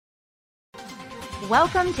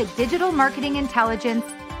Welcome to Digital Marketing Intelligence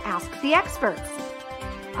Ask the Experts,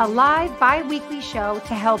 a live bi-weekly show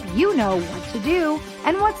to help you know what to do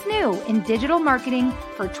and what's new in digital marketing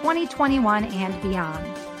for 2021 and beyond.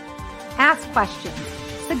 Ask questions,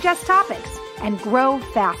 suggest topics, and grow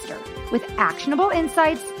faster with actionable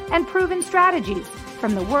insights and proven strategies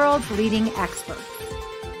from the world's leading experts.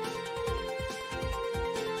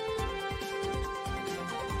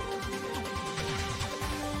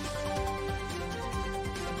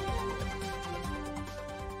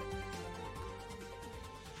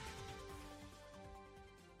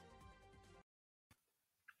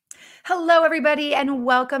 Hello, everybody, and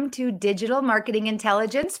welcome to Digital Marketing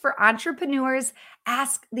Intelligence for Entrepreneurs.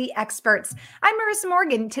 Ask the Experts. I'm Marissa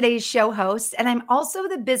Morgan, today's show host, and I'm also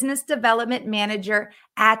the Business Development Manager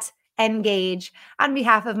at Engage. On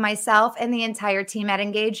behalf of myself and the entire team at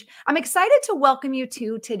Engage, I'm excited to welcome you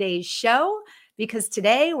to today's show because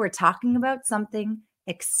today we're talking about something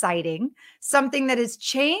exciting, something that has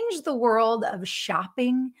changed the world of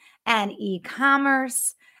shopping and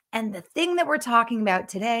e-commerce. And the thing that we're talking about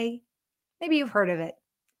today, maybe you've heard of it.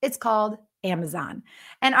 It's called Amazon.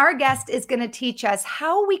 And our guest is going to teach us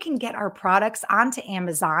how we can get our products onto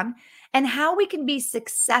Amazon and how we can be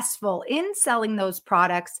successful in selling those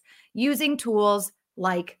products using tools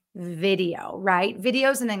like video, right? Video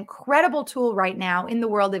is an incredible tool right now in the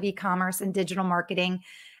world of e-commerce and digital marketing.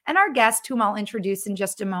 And our guest, whom I'll introduce in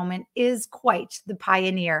just a moment, is quite the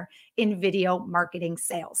pioneer in video marketing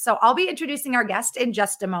sales. So I'll be introducing our guest in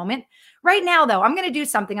just a moment. Right now, though, I'm going to do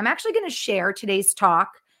something. I'm actually going to share today's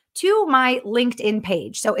talk to my LinkedIn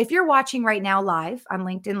page. So if you're watching right now live on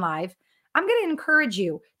LinkedIn Live, I'm going to encourage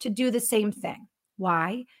you to do the same thing.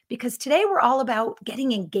 Why? Because today we're all about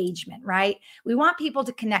getting engagement, right? We want people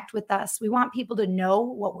to connect with us. We want people to know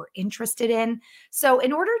what we're interested in. So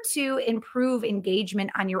in order to improve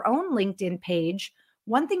engagement on your own LinkedIn page,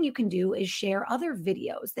 one thing you can do is share other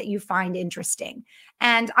videos that you find interesting.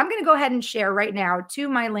 And I'm going to go ahead and share right now to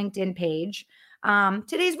my LinkedIn page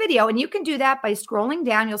today's video. And you can do that by scrolling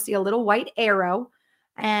down. You'll see a little white arrow.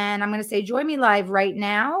 And I'm going to say, join me live right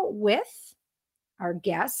now with our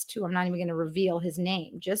guest, who I'm not even going to reveal his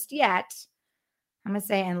name just yet. I'm going to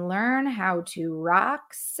say, and learn how to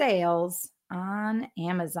rock sales on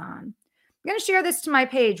Amazon. I'm going to share this to my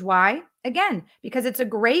page. Why? Again, because it's a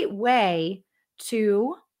great way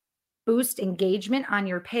to boost engagement on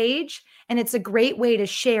your page. And it's a great way to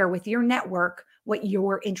share with your network what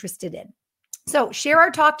you're interested in. So share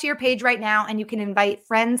our talk to your page right now, and you can invite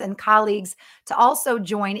friends and colleagues to also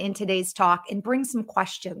join in today's talk and bring some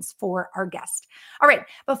questions for our guest. All right,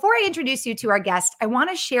 before I introduce you to our guest, I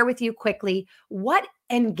want to share with you quickly what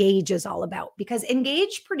Engage is all about, because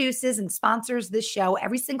Engage produces and sponsors this show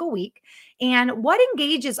every single week. And what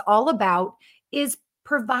Engage is all about is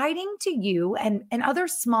providing to you and other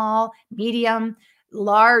small, medium,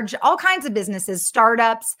 large, all kinds of businesses,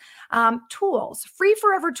 startups, tools, free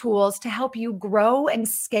forever tools to help you grow and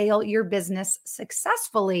scale your business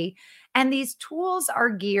successfully. And these tools are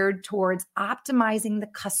geared towards optimizing the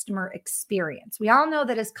customer experience. We all know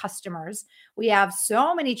that as customers, we have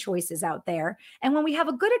so many choices out there. And when we have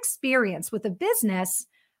a good experience with a business,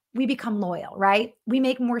 we become loyal, right? We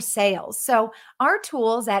make more sales. So our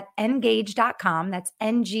tools at Engage.com, that's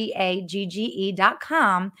Ngagge.com,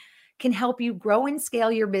 can help you grow and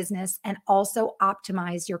scale your business and also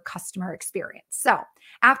optimize your customer experience. So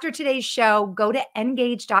after today's show, go to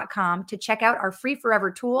Engage.com to check out our free forever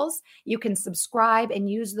tools. You can subscribe and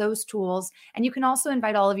use those tools. And you can also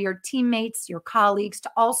invite all of your teammates, your colleagues to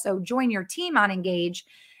also join your team on Engage.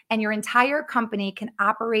 And your entire company can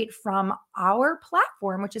operate from our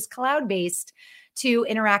platform, which is cloud-based, to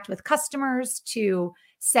interact with customers, to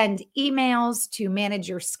send emails, to manage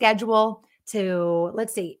your schedule, to,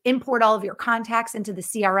 let's see, import all of your contacts into the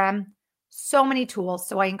CRM. So many tools.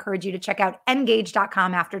 So I encourage you to check out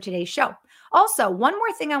Engage.com after today's show. Also, one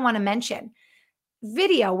more thing I want to mention.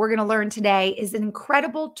 Video, we're going to learn today, is an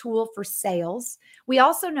incredible tool for sales. We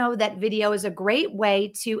also know that video is a great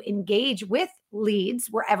way to engage with leads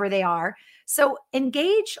wherever they are. So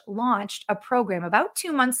Engage launched a program about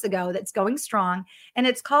 2 months ago that's going strong, and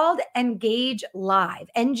it's called Engage Live,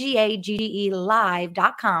 Ngagge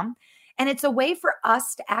live.com. And it's a way for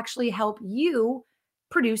us to actually help you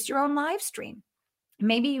produce your own live stream.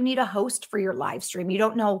 Maybe you need a host for your live stream. You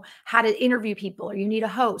don't know how to interview people, or you need a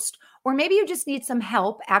host, or maybe you just need some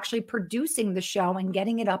help actually producing the show and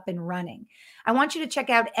getting it up and running. I want you to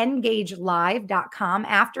check out engagelive.com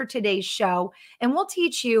after today's show, and we'll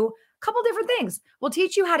teach you a couple different things. We'll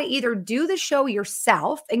teach you how to either do the show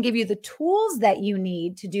yourself and give you the tools that you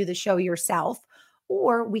need to do the show yourself,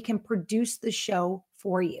 or we can produce the show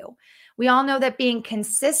for you. We all know that being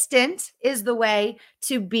consistent is the way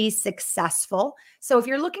to be successful. So if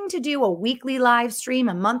you're looking to do a weekly live stream,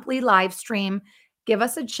 a monthly live stream, give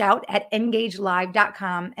us a shout at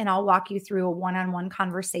engagelive.com and I'll walk you through a one-on-one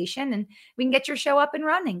conversation and we can get your show up and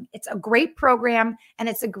running. It's a great program and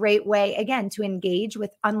it's a great way, again, to engage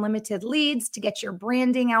with unlimited leads, to get your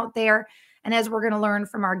branding out there. And as we're going to learn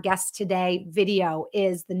from our guest today, video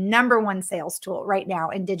is the number one sales tool right now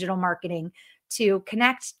in digital marketing to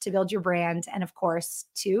connect, to build your brand, and of course,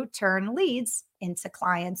 to turn leads into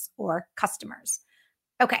clients or customers.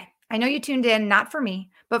 Okay, I know you tuned in, not for me,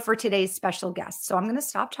 but for today's special guest. So I'm going to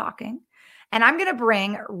stop talking and I'm going to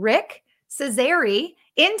bring Rick Cesari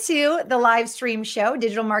into the live stream show,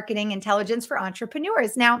 Digital Marketing Intelligence for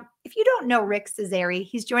Entrepreneurs. Now, if you don't know Rick Cesari,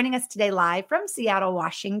 he's joining us today live from Seattle,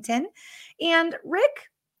 Washington. And Rick,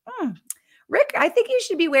 I think you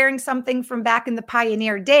should be wearing something from back in the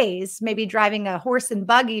pioneer days, maybe driving a horse and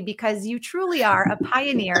buggy, because you truly are a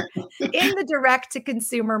pioneer in the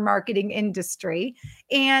direct-to-consumer marketing industry.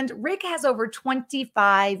 And Rick has over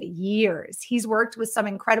 25 years. He's worked with some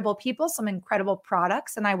incredible people, some incredible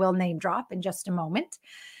products, and I will name drop in just a moment.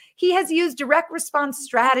 He has used direct response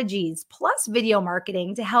strategies plus video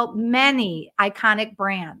marketing to help many iconic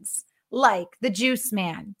brands like the Juice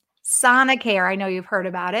Man, Sonicare, I know you've heard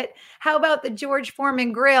about it. How about the George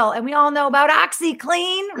Foreman Grill? And we all know about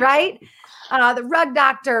OxyClean, right? The Rug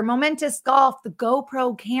Doctor, Momentous Golf, the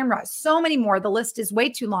GoPro camera, so many more. The list is way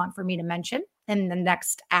too long for me to mention in the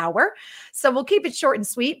next hour. So we'll keep it short and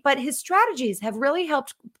sweet. But his strategies have really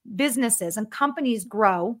helped businesses and companies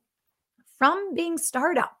grow from being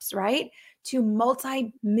startups, right, to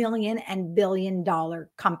multi-million and billion-dollar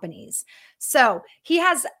companies. So he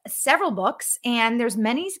has several books, and there's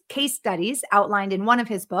many case studies outlined in one of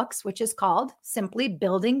his books, which is called Simply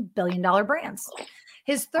Building Billion-Dollar Brands.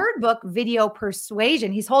 His third book, Video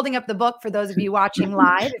Persuasion, he's holding up the book for those of you watching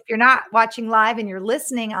live. If you're not watching live and you're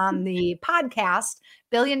listening on the podcast,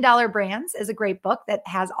 Billion Dollar Brands is a great book that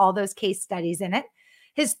has all those case studies in it.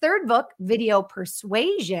 His third book, Video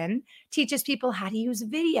Persuasion, teaches people how to use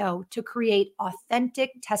video to create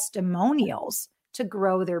authentic testimonials to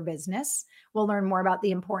grow their business. We'll learn more about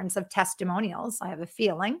the importance of testimonials, I have a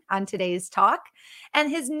feeling, on today's talk.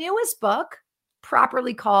 And his newest book,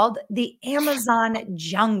 properly called The Amazon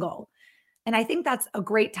Jungle. And I think that's a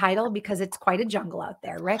great title because it's quite a jungle out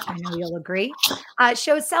there, Rick. I know you'll agree.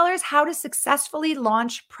 Shows sellers how to successfully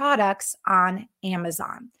launch products on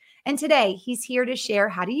Amazon. And today he's here to share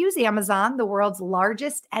how to use Amazon, the world's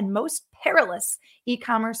largest and most perilous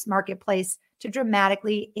e-commerce marketplace, to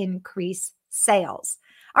dramatically increase sales.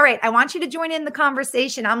 All right, I want you to join in the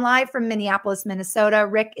conversation. I'm live from Minneapolis, Minnesota.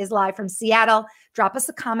 Rick is live from Seattle. Drop us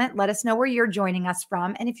a comment. Let us know where you're joining us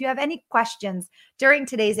from. And if you have any questions during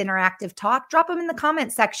today's interactive talk, drop them in the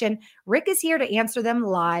comment section. Rick is here to answer them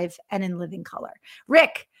live and in living color.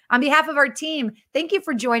 Rick, on behalf of our team, thank you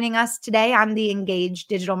for joining us today on the Engage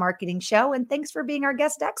Digital Marketing Show, and thanks for being our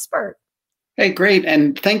guest expert. Hey, great.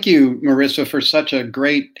 And thank you, Marissa, for such a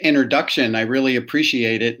great introduction. I really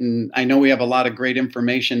appreciate it. And I know we have a lot of great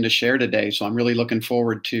information to share today, so I'm really looking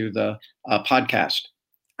forward to the podcast.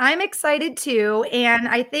 I'm excited too. And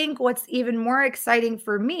I think what's even more exciting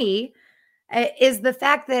for me is the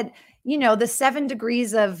fact that, you know, the 7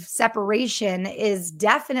 degrees of separation is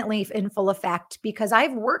definitely in full effect, because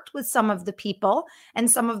I've worked with some of the people and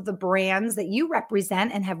some of the brands that you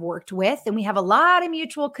represent and have worked with. And we have a lot of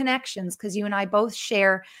mutual connections because you and I both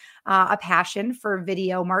share a passion for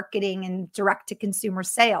video marketing and direct to consumer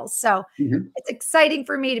sales. So it's exciting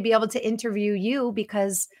for me to be able to interview you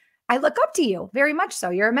because I look up to you very much so.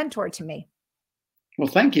 You're a mentor to me. Well,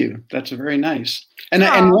 thank you. That's very nice.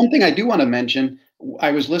 And one thing I do want to mention,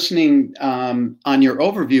 I was listening on your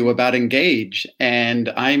overview about Engage,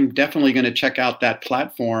 and I'm definitely going to check out that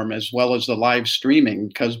platform as well as the live streaming,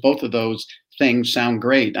 because both of those things sound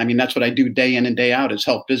great. I mean, that's what I do day in and day out, is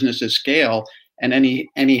help businesses scale, and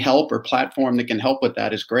any help or platform that can help with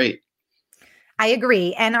that is great. I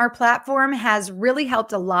agree. And our platform has really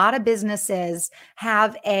helped a lot of businesses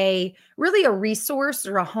have a resource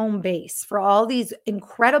or a home base for all these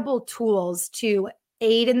incredible tools to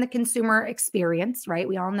aid in the consumer experience, right?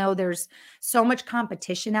 We all know there's so much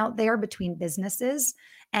competition out there between businesses,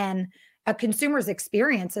 and a consumer's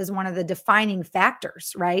experience is one of the defining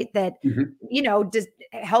factors, right? That, you know,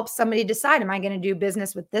 helps somebody decide, am I going to do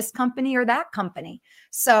business with this company or that company?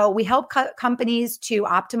 So we help companies to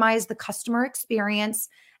optimize the customer experience,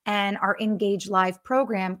 and our Engage Live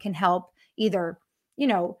program can help either, you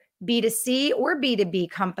know, B2C or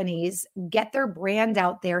B2B companies get their brand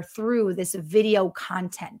out there through this video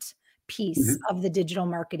content piece of the digital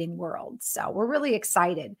marketing world. So we're really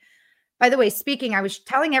excited. By the way, speaking, I was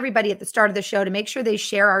telling everybody at the start of the show to make sure they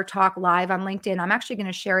share our talk live on LinkedIn. I'm actually going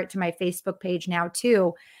to share it to my Facebook page now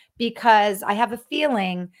too, because I have a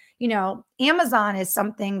feeling, Amazon is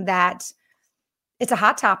something that it's a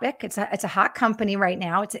hot topic. It's a hot company right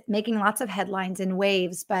now. It's making lots of headlines and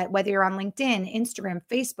waves, but whether you're on LinkedIn, Instagram,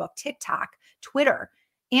 Facebook, TikTok, Twitter,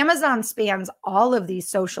 Amazon spans all of these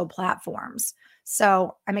social platforms.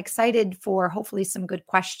 So I'm excited for hopefully some good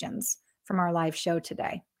questions from our live show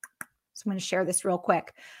today. So I'm going to share this real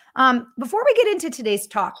quick. Before we get into today's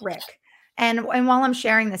talk, Rick, and while I'm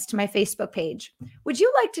sharing this to my Facebook page, would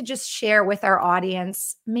you like to just share with our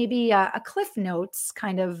audience maybe a Cliff Notes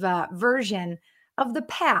kind of version of the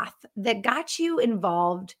path that got you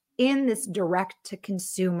involved in this direct to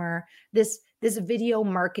consumer, this video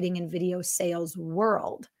marketing and video sales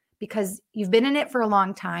world? Because you've been in it for a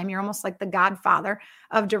long time. You're almost like the godfather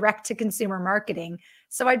of direct to consumer marketing.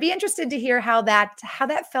 So I'd be interested to hear how that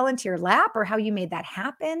fell into your lap or how you made that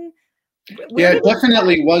happen. It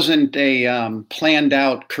definitely wasn't a planned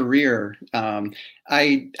out career.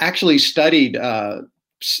 I actually studied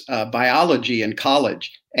biology in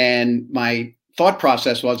college, and my thought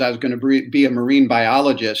process was I was going to be a marine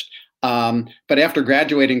biologist. But after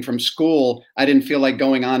graduating from school, I didn't feel like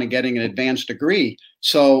going on and getting an advanced degree.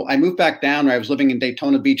 So I moved back down. I was living in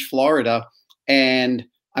Daytona Beach, Florida, and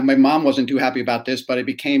my mom wasn't too happy about this, but I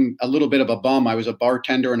became a little bit of a bum. I was a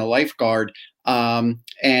bartender and a lifeguard.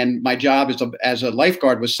 And my job as a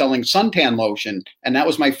lifeguard was selling suntan lotion. And that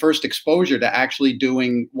was my first exposure to actually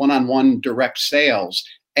doing one-on-one direct sales.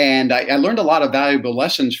 And I learned a lot of valuable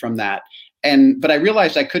lessons from that. But I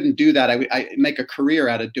realized I couldn't do that. I make a career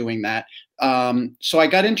out of doing that. So I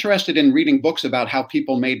got interested in reading books about how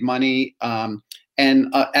people made money.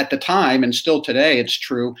 And at the time, and still today, it's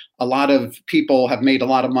true, a lot of people have made a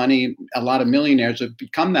lot of money. A lot of millionaires have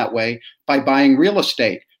become that way by buying real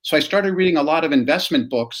estate. So I started reading a lot of investment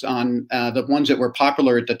books on the ones that were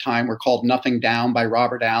popular at the time were called Nothing Down by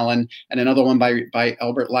Robert Allen and another one by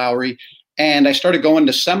Albert Lowry. And I started going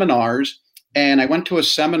to seminars, and I went to a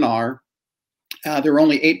seminar. There were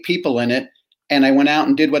only 8 people in it. And I went out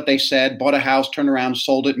and did what they said, bought a house, turned around,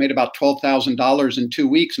 sold it, made about $12,000 in 2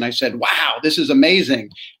 weeks. And I said, wow, this is amazing.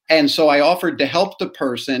 And so I offered to help the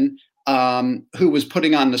person who was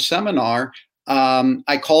putting on the seminar.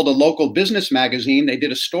 I called a local business magazine. They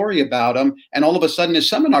did a story about him. And all of a sudden, his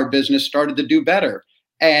seminar business started to do better.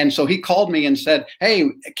 And so he called me and said, hey,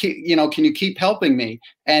 can you keep helping me?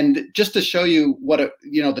 And just to show you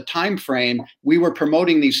the time frame, we were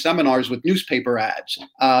promoting these seminars with newspaper ads.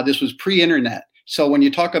 This was pre-internet. So when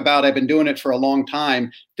you talk about I've been doing it for a long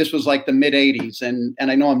time, this was like the mid 80s. And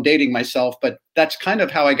I know I'm dating myself, but that's kind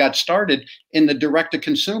of how I got started in the direct to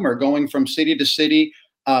consumer, going from city to city,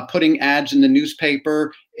 putting ads in the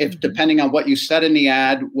newspaper. If depending on what you said in the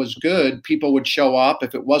ad was good, people would show up.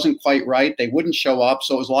 If it wasn't quite right, they wouldn't show up.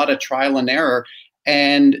 So it was a lot of trial and error.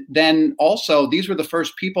 And then also, these were the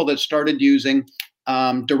first people that started using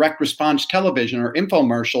direct response television or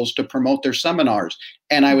infomercials to promote their seminars.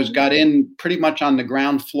 And I got in pretty much on the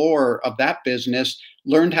ground floor of that business,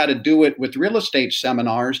 learned how to do it with real estate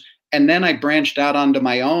seminars. And then I branched out onto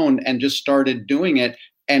my own and just started doing it.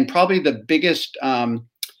 And probably the biggest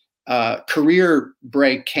career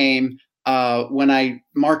break came when I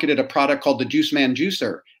marketed a product called the Juice Man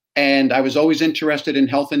Juicer. And I was always interested in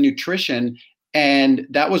health and nutrition. And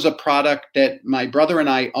that was a product that my brother and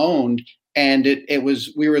I owned. And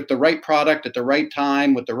we were at the right product at the right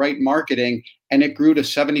time with the right marketing. And it grew to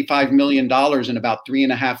 $75 million in about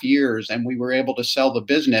 3.5 years. And we were able to sell the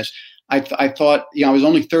business. I thought, I was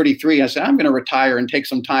only 33. I said, I'm going to retire and take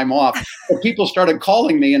some time off. But people started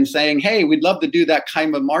calling me and saying, hey, we'd love to do that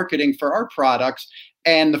kind of marketing for our products.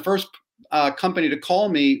 And the first company to call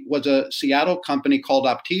me was a Seattle company called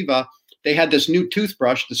Optiva. They had this new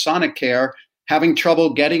toothbrush, the Sonicare, having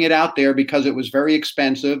trouble getting it out there because it was very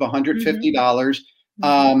expensive, $150.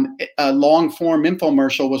 A long form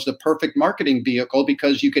infomercial was the perfect marketing vehicle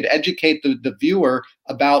because you could educate the viewer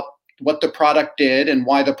about what the product did and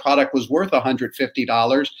why the product was worth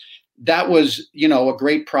 $150. That was, a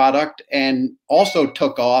great product and also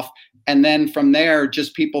took off. And then from there,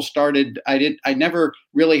 just people started, I never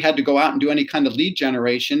really had to go out and do any kind of lead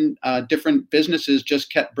generation. Different businesses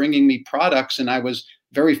just kept bringing me products. And I was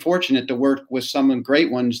very fortunate to work with some great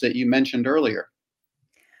ones that you mentioned earlier.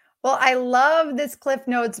 Well, I love this Cliff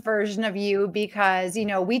Notes version of you because,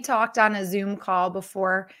 we talked on a Zoom call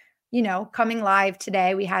before, coming live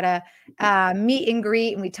today. We had a meet and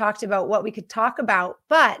greet and we talked about what we could talk about.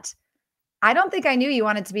 But I don't think I knew you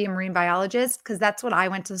wanted to be a marine biologist because that's what I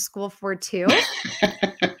went to school for too.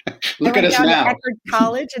 Look at us now. now. Eckerd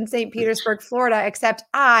College in St. Petersburg, Florida, except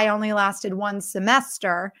I only lasted one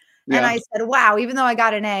semester. Yeah. And I said, wow, even though I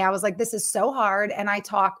got an A, I was like, this is so hard. And I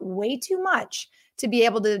talk way too much to be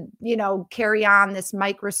able to, carry on this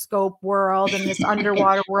microscope world and this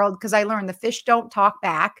underwater world, because I learned the fish don't talk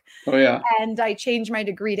back. Oh, yeah. And I changed my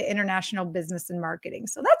degree to international business and marketing.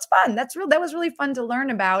 So that's fun. That was really fun to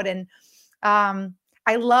learn about. And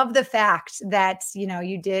I love the fact that,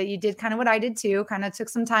 you did kind of what I did too, kind of took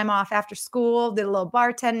some time off after school, did a little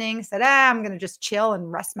bartending, said, I'm going to just chill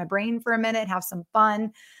and rest my brain for a minute, have some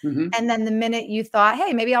fun. Mm-hmm. And then the minute you thought,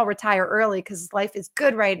 hey, maybe I'll retire early because life is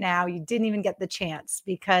good right now, you didn't even get the chance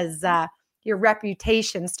because your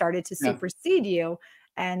reputation started to supersede you.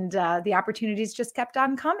 And the opportunities just kept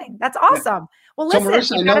on coming. That's awesome. Yeah. Well, listen,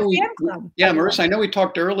 so Marissa, I know we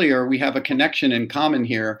talked earlier. We have a connection in common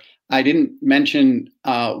here. I didn't mention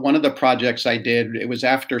one of the projects I did. It was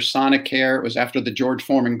after Sonicare. It was after the George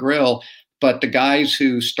Foreman Grill. But the guys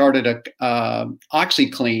who started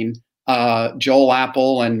OxiClean, Joel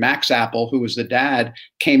Apple and Max Apple, who was the dad,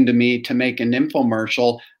 came to me to make an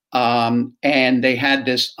infomercial. And they had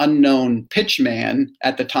this unknown pitchman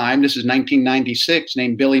at the time. This is 1996,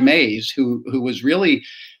 named Billy Mays, who was really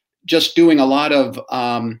just doing a lot of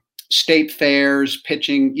state fairs,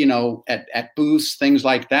 pitching, at booths, things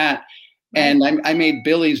like that. And I made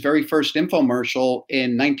Billy's very first infomercial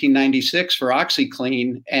in 1996 for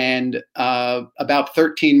OxiClean, and about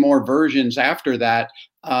 13 more versions after that,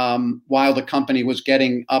 while the company was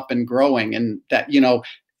getting up and growing. And that,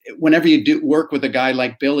 whenever you do work with a guy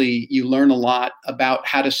like Billy, you learn a lot about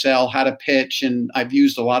how to sell, how to pitch. And I've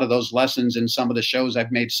used a lot of those lessons in some of the shows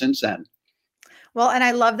I've made since then. Well, and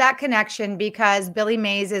I love that connection because Billy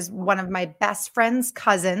Mays is one of my best friend's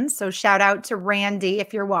cousins. So shout out to Randy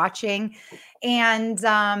if you're watching, and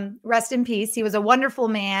rest in peace. He was a wonderful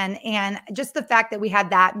man. And just the fact that we had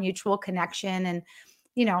that mutual connection, and,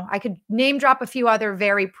 I could name drop a few other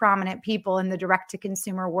very prominent people in the direct to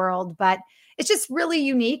consumer world, but it's just really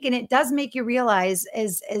unique. And it does make you realize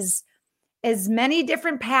as many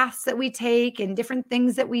different paths that we take and different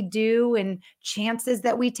things that we do and chances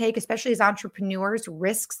that we take, especially as entrepreneurs,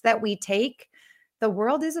 risks that we take. The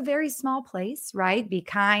world is a very small place, right? Be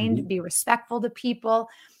kind, be respectful to people.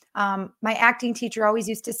 My acting teacher always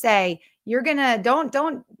used to say,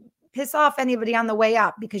 don't piss off anybody on the way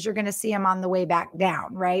up because you're going to see them on the way back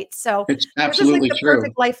down. Right. So it's absolutely the true.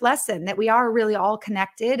 Perfect life lesson that we are really all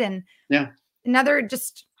connected. And another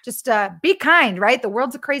just be kind, right? The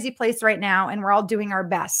world's a crazy place right now and we're all doing our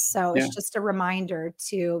best. So it's just a reminder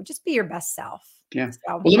to just be your best self. Yeah. So,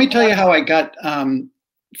 well, let me tell you how I got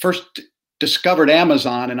first discovered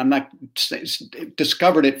Amazon, and I'm not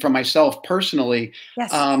discovered it for myself personally.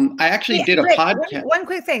 Yes. I actually did a podcast. One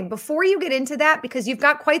quick thing before you get into that, because you've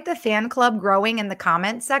got quite the fan club growing in the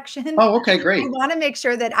comment section. Oh, okay, great. I want to make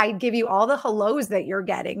sure that I give you all the hellos that you're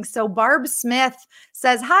getting. So Barb Smith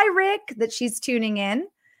says, hi, Rick, that she's tuning in.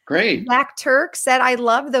 Great. Black Turk said, I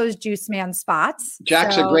love those Juice Man spots.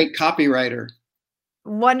 Jack's a great copywriter.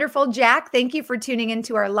 Wonderful, Jack. Thank you for tuning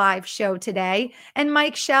into our live show today. And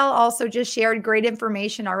Mike Shell also just shared great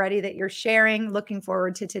information already that you're sharing. Looking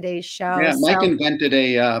forward to today's show. Yeah, Mike invented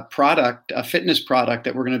a fitness product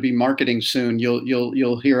that we're going to be marketing soon.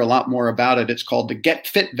 You'll hear a lot more about it. It's called the Get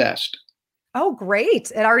Fit Vest. Oh,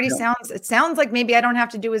 great. It already sounds like maybe I don't have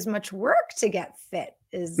to do as much work to get fit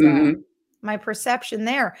is my perception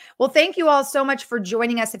there. Well, thank you all so much for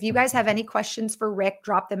joining us. If you guys have any questions for Rick,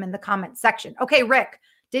 drop them in the comment section. Okay, Rick,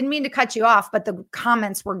 didn't mean to cut you off, but the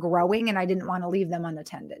comments were growing and I didn't want to leave them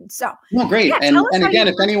unattended. So, no, great. Yeah, and again,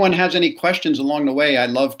 if anyone has any questions along the way, I'd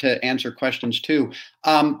love to answer questions too.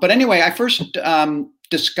 But anyway, I first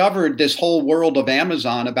discovered this whole world of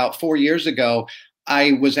Amazon about 4 years ago.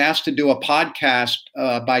 I was asked to do a podcast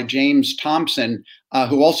by James Thompson,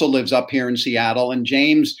 who also lives up here in Seattle. And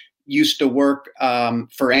James used to work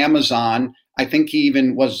for Amazon. I think he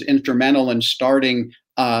even was instrumental in starting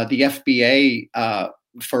the FBA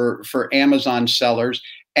for Amazon sellers.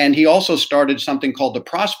 And he also started something called the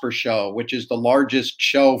Prosper Show, which is the largest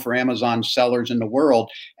show for Amazon sellers in the world.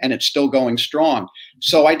 And it's still going strong.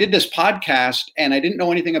 So I did this podcast and I didn't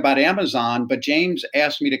know anything about Amazon, but James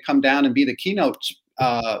asked me to come down and be the keynote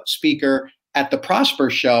speaker at the Prosper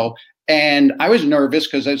Show. And I was nervous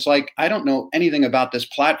because it's like, I don't know anything about this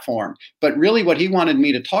platform. But really what he wanted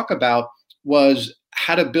me to talk about was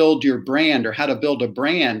how to build your brand or how to build a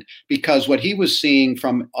brand, because what he was seeing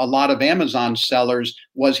from a lot of Amazon sellers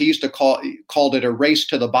was he used to called it a race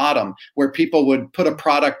to the bottom, where people would put a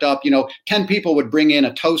product up, 10 people would bring in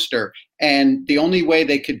a toaster, and the only way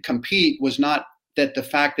they could compete was not that the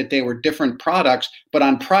fact that they were different products, but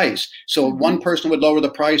on price. So one person would lower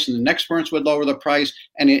the price and the next person would lower the price.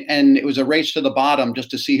 And it was a race to the bottom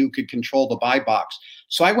just to see who could control the buy box.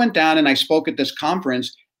 So I went down and I spoke at this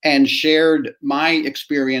conference and shared my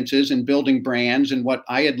experiences in building brands and what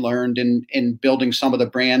I had learned in building some of the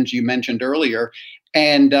brands you mentioned earlier.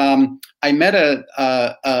 And I met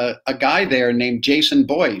a guy there named Jason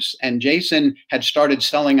Boyce, and Jason had started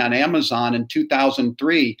selling on Amazon in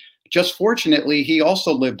 2003. Just fortunately, he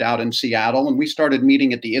also lived out in Seattle, and we started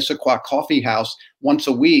meeting at the Issaquah Coffee House once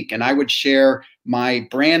a week. And I would share my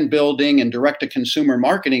brand building and direct-to-consumer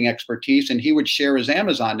marketing expertise, and he would share his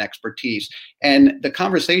Amazon expertise. And the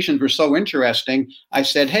conversations were so interesting, I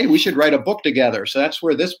said, hey, we should write a book together. So that's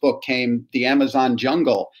where this book came, The Amazon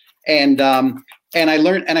Jungle. And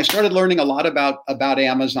I started learning a lot about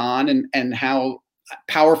Amazon and how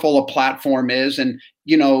powerful a platform is. And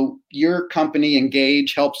your company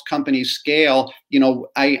Engage helps companies scale.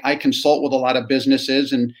 I consult with a lot of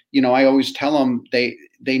businesses, and I always tell them they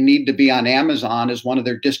need to be on Amazon as one of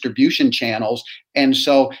their distribution channels. And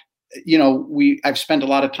so I've spent a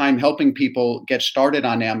lot of time helping people get started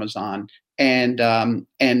on Amazon. And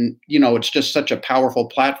it's just such a powerful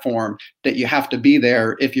platform that you have to be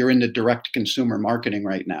there if you're into direct consumer marketing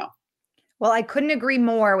right now. Well, I couldn't agree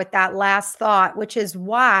more with that last thought, which is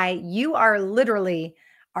why you are literally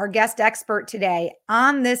our guest expert today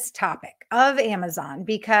on this topic of Amazon,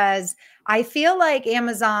 because I feel like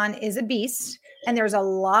Amazon is a beast and there's a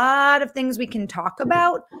lot of things we can talk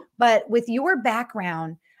about. But with your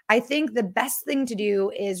background, I think the best thing to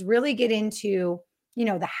do is really get into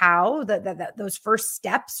the how, those first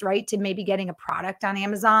steps, right, to maybe getting a product on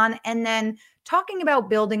Amazon, and then talking about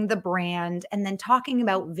building the brand, and then talking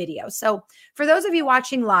about video. So for those of you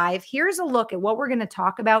watching live, here's a look at what we're going to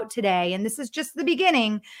talk about today. And this is just the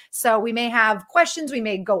beginning. So we may have questions, we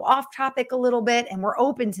may go off topic a little bit, and we're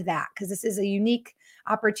open to that because this is a unique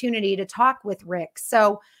opportunity to talk with Rick.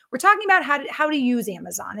 So we're talking about how to use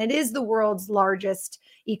Amazon. It is the world's largest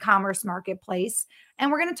e-commerce marketplace.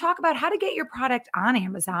 And we're going to talk about how to get your product on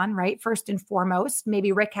Amazon, right? First and foremost,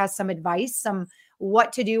 maybe Rick has some advice, some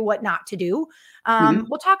what to do, what not to do.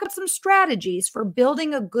 We'll talk about some strategies for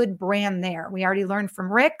building a good brand there. We already learned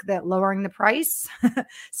from Rick that lowering the price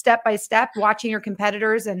step by step, watching your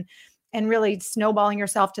competitors and really snowballing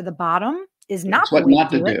yourself to the bottom is not the way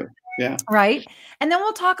to do it. Yeah. Right. And then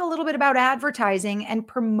we'll talk a little bit about advertising and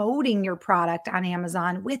promoting your product on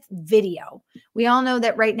Amazon with video. We all know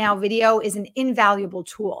that right now, video is an invaluable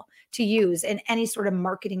tool to use in any sort of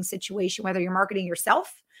marketing situation, whether you're marketing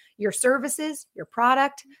yourself, your services, your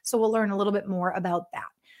product. So we'll learn a little bit more about that.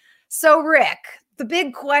 So Rick, the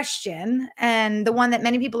big question, and the one that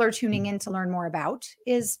many people are tuning in to learn more about,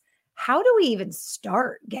 is how do we even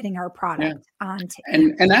start getting our product onto?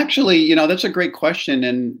 And actually, that's a great question.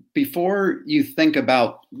 And before you think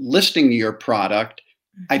about listing your product,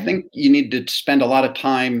 I think you need to spend a lot of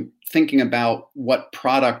time thinking about what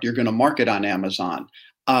product you're going to market on Amazon,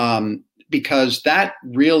 because that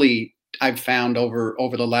really, I've found over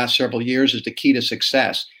the last several years, is the key to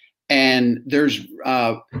success. And there's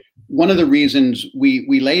one of the reasons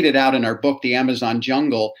we laid it out in our book, The Amazon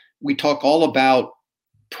Jungle. We talk all about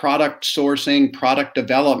product sourcing, product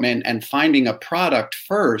development, and finding a product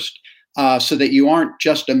first, so that you aren't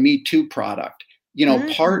just a Me Too product.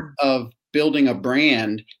 Part of building a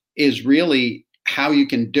brand is really how you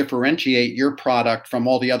can differentiate your product from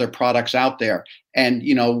all the other products out there. And,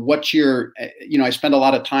 what's your, I spend a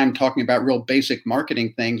lot of time talking about real basic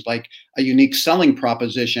marketing things like a unique selling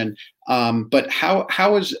proposition. But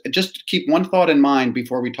how is, just keep one thought in mind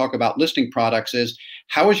before we talk about listing products, is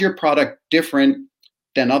how is your product different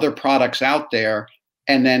than other products out there?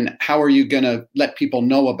 And then how are you going to let people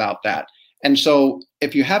know about that? And so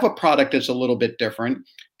if you have a product that's a little bit different,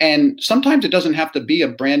 and sometimes it doesn't have to be a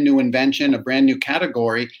brand new invention, a brand new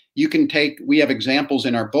category, we have examples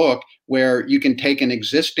in our book where you can take an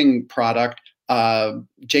existing product.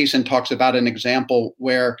 Jason talks about an example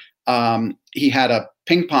where he had a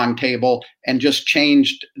ping pong table and just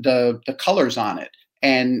changed the colors on it.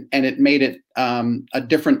 And it made it a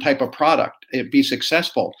different type of product. It'd be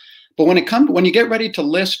successful. But when you get ready to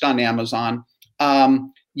list on Amazon,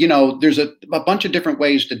 there's a bunch of different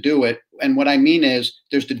ways to do it. And what I mean is,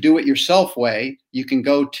 there's the do it yourself way. You can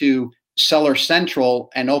go to Seller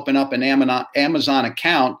Central and open up an Amazon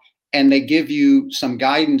account and they give you some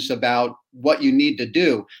guidance about what you need to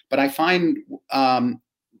do. But I find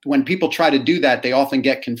when people try to do that, they often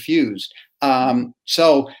get confused.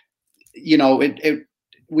 So,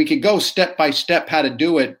 we could go step by step how to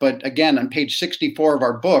do it. But again, on page 64 of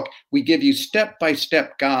our book, we give you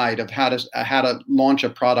step-by-step guide of how to launch a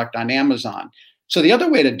product on Amazon. So the other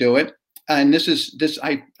way to do it, and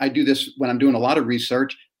I do this when I'm doing a lot of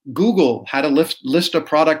research, Google how to list a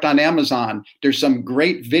product on Amazon. There's some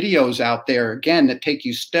great videos out there, again, that take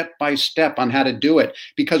you step by step on how to do it,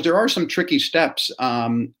 because there are some tricky steps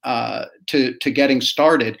to getting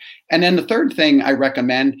started. And then the third thing I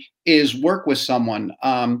recommend is work with someone.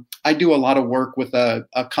 I do a lot of work with a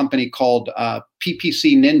company called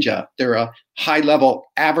PPC Ninja. They're a high-level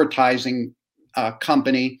advertising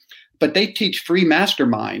company, but they teach free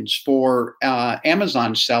masterminds for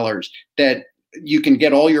Amazon sellers that you can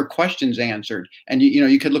get all your questions answered. And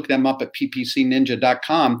you could look them up at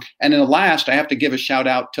ppcninja.com. And then last, I have to give a shout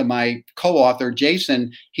out to my co-author,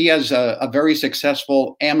 Jason. He has a very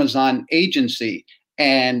successful Amazon agency,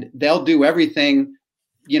 and they'll do everything,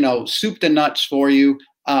 soup to nuts for you,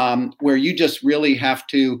 where you just really have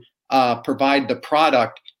to provide the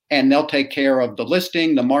product, and they'll take care of the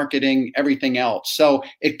listing, the marketing, everything else. So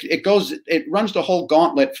it runs the whole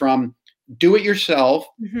gauntlet from do it yourself,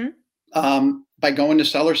 by going to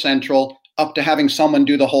Seller Central, up to having someone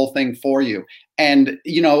do the whole thing for you. And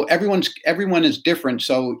everyone is different,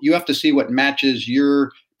 so you have to see what matches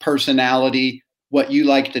your personality, what you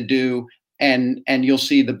like to do, and you'll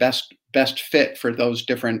see the best fit for those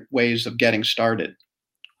different ways of getting started.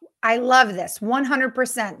 I love this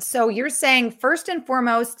 100%. So you're saying first and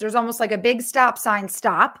foremost, there's almost like a big stop sign,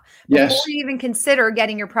 stop. Before Yes. you even consider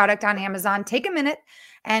getting your product on Amazon, take a minute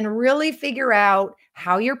and really figure out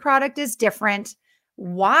how your product is different.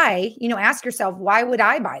 Why, ask yourself, why would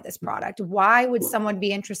I buy this product? Why would someone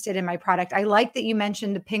be interested in my product? I like that you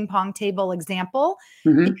mentioned the ping pong table example,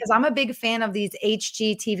 because I'm a big fan of these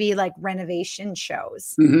HGTV like renovation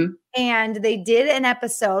shows. And they did an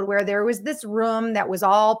episode where there was this room that was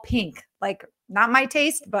all pink, like not my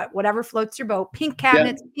taste, but whatever floats your boat, pink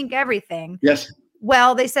cabinets, pink everything. Yes.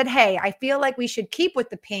 Well, they said, hey, I feel like we should keep with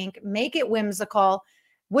the pink, make it whimsical.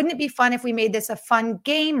 Wouldn't it be fun if we made this a fun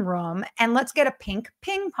game room, and let's get a pink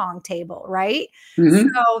ping pong table, right?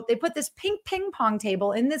 So they put this pink ping pong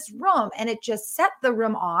table in this room, and it just set the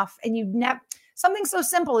room off. And something so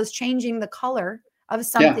simple as changing the color of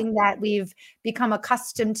something that we've become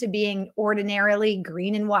accustomed to being ordinarily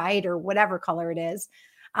green and white or whatever color it is,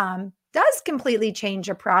 does completely change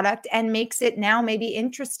a product and makes it now maybe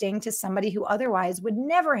interesting to somebody who otherwise would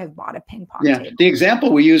never have bought a ping pong table. The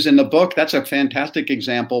example we use in the book, that's a fantastic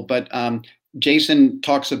example, but Jason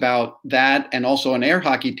talks about that and also an air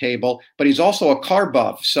hockey table, but he's also a car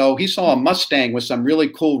buff. So he saw a Mustang with some really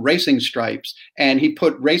cool racing stripes, and he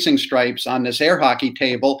put racing stripes on this air hockey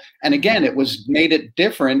table. And again, made it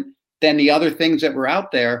different than the other things that were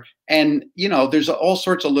out there. And, there's all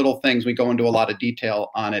sorts of little things. We go into a lot of detail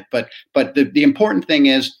on it. But the important thing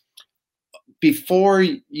is, before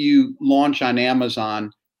you launch on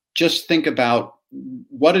Amazon, just think about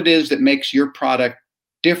what it is that makes your product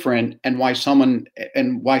different and why someone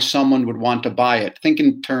would want to buy it. Think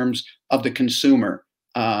in terms of the consumer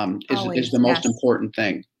is the most important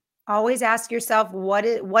thing. Always ask yourself, what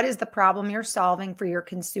is the problem you're solving for your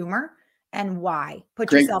consumer and why?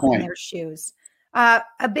 Put yourself in their shoes. A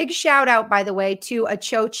big shout out, by the way, to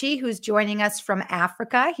Achochi, who's joining us from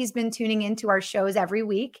Africa. He's been tuning into our shows every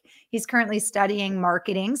week. He's currently studying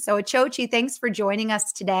marketing. So Achochi, thanks for joining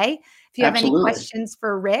us today. If you have any questions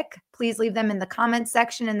for Rick, please leave them in the comments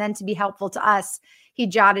section. And then to be helpful to us, he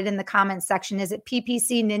jotted in the comments section, is it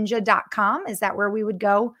ppcninja.com? Is that where we would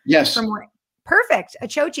go? Yes. Perfect.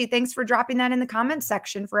 Achochi, thanks for dropping that in the comments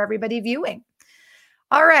section for everybody viewing.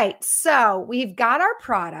 All right, so we've got our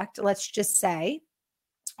product, let's just say.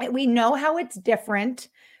 We know how it's different.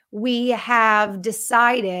 We have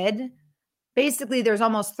decided, basically, there's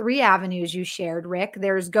almost 3 avenues you shared, Rick.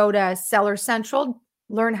 There's go to Seller Central,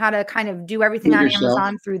 learn how to kind of do everything on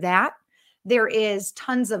Amazon through that. There is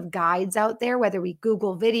tons of guides out there, whether we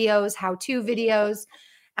Google videos, how-to videos,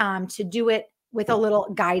 to do it with a little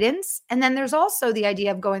guidance. And then there's also the idea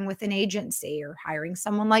of going with an agency or hiring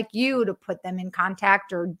someone like you to put them in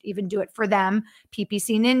contact or even do it for them,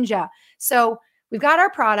 PPC Ninja. So we've got our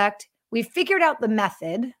product. We've figured out the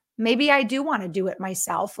method. Maybe I do want to do it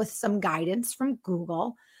myself with some guidance from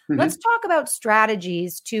Google. Let's talk about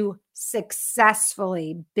strategies to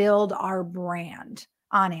successfully build our brand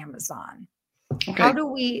on Amazon. Okay. How do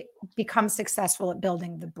we become successful at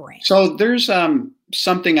building the brand? So there's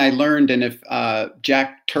something I learned, and if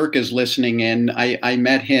Jack Turk is listening in, I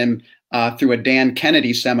met him through a Dan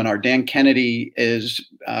Kennedy seminar. Dan Kennedy is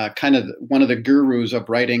kind of one of the gurus of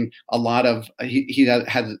writing a lot of. He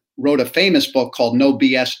wrote a famous book called No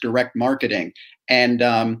BS Direct Marketing,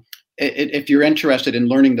 and if you're interested in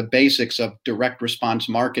learning the basics of direct response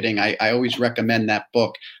marketing, I always recommend that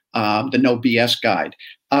book, the No BS Guide.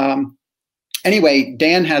 Anyway,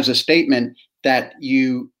 Dan has a statement that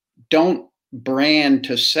you don't brand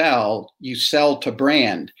to sell, you sell to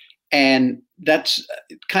brand. And that's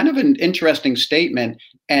kind of an interesting statement.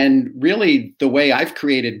 And really, the way I've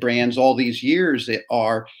created brands all these years is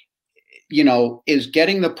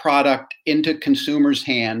getting the product into consumers'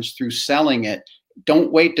 hands through selling it.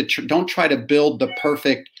 Don't wait don't try to build the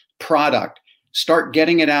perfect product. Start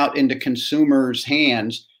getting it out into consumers'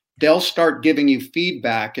 hands. They'll start giving you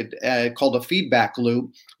feedback, called a feedback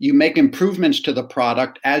loop. You make improvements to the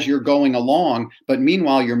product as you're going along, but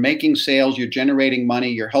meanwhile, you're making sales, you're generating money,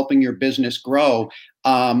 you're helping your business grow.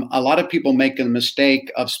 A lot of people make the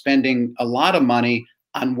mistake of spending a lot of money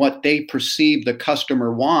on what they perceive the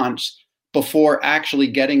customer wants before actually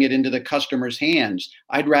getting it into the customer's hands.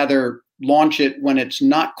 I'd rather launch it when it's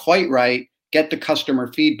not quite right, get the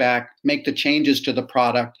customer feedback, make the changes to the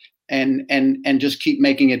product, and just keep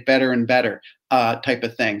making it better and better, type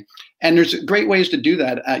of thing. And there's great ways to do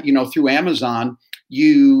that. Through Amazon,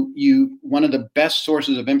 one of the best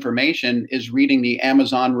sources of information is reading the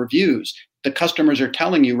Amazon reviews. The customers are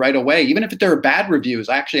telling you right away, even if they're bad reviews.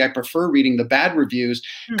 Actually, I prefer reading the bad reviews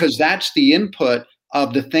because that's the input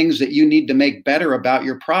of the things that you need to make better about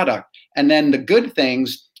your product. And then the good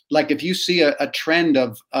things, like if you see a trend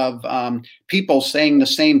of people saying the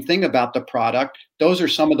same thing about the product, those are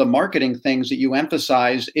some of the marketing things that you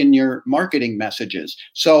emphasize in your marketing messages.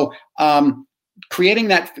 So launching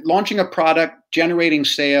a product, generating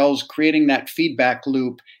sales, creating that feedback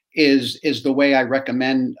loop is the way I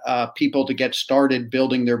recommend people to get started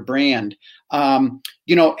building their brand.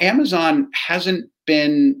 Amazon hasn't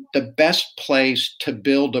been the best place to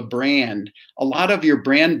build a brand. A lot of your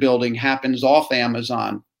brand building happens off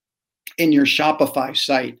Amazon in your Shopify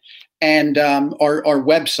site and or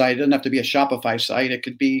website. It doesn't have to be a Shopify site. It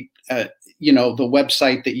could be the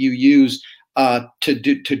website that you use to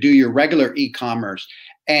do your regular e-commerce.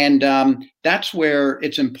 And that's where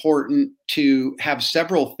it's important to have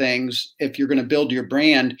several things if you're going to build your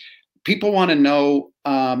brand. People want to know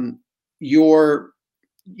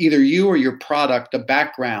either you or your product, the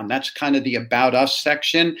background. That's kind of the about us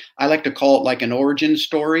section. I like to call it like an origin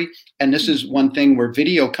story. And this is one thing where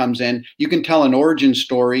video comes in. You can tell an origin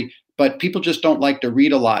story, but people just don't like to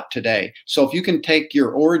read a lot today. So if you can take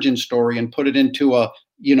your origin story and put it into a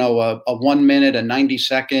 1 minute, a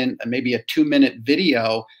 90-second, and maybe a 2-minute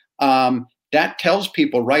video, that tells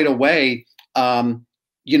people right away,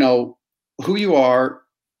 who you are,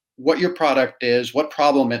 what your product is, what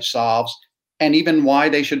problem it solves, and even why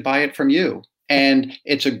they should buy it from you. And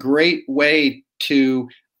it's a great way to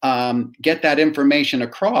get that information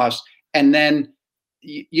across. And then,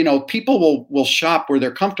 people will shop where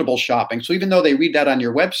they're comfortable shopping. So even though they read that on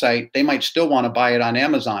your website, they might still want to buy it on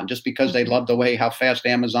Amazon just because they love the way how fast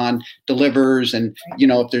Amazon delivers. And,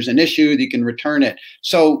 if there's an issue, you can return it.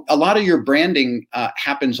 So a lot of your branding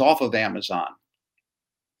happens off of Amazon.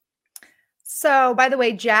 So, by the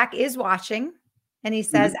way, Jack is watching. And he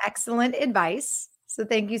says, excellent advice. So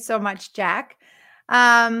thank you so much, Jack.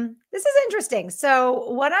 This is interesting.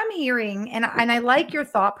 So what I'm hearing, and I like your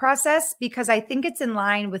thought process because I think it's in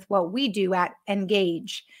line with what we do at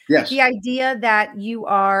Engage. Yes. The idea that you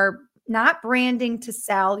are not branding to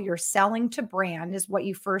sell, you're selling to brand is what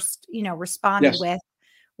you first, responded with.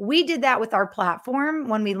 We did that with our platform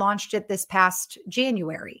when we launched it this past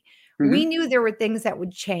January. We knew there were things that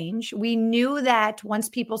would change. We knew that once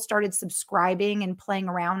people started subscribing and playing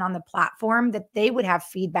around on the platform, that they would have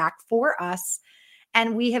feedback for us.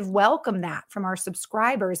 And we have welcomed that from our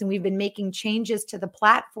subscribers. And we've been making changes to the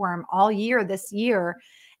platform all year this year.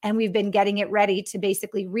 And we've been getting it ready to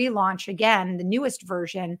basically relaunch again, the newest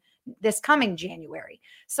version this coming January.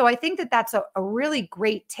 So I think that that's a really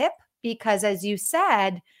great tip because, as you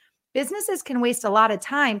said, businesses can waste a lot of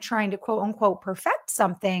time trying to quote unquote perfect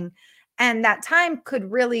something. And that time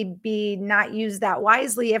could really be not used that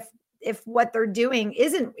wisely if what they're doing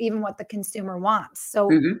isn't even what the consumer wants. So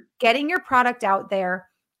getting your product out there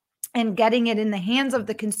and getting it in the hands of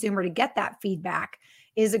the consumer to get that feedback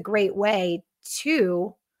is a great way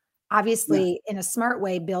to obviously in a smart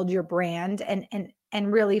way build your brand and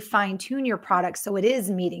and really fine tune your product so it is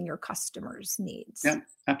meeting your customers' needs. Yeah,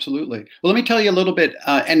 absolutely. Well, let me tell you a little bit,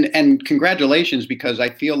 and congratulations, because I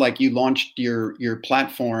feel like you launched your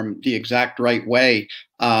platform the exact right way.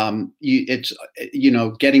 It's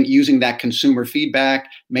using that consumer feedback,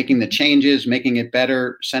 making the changes, making it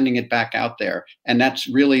better, sending it back out there, and that's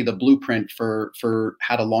really the blueprint for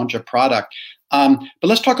how to launch a product. But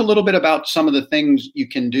let's talk a little bit about some of the things you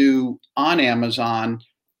can do on Amazon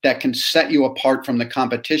that can set you apart from the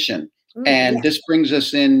competition. And Yeah. this brings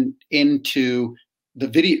us into the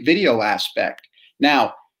video aspect.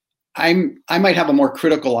 Now, I might have a more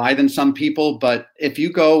critical eye than some people, but if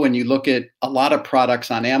you go and you look at a lot of products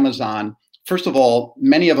on Amazon, first of all,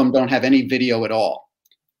 many of them don't have any video at all.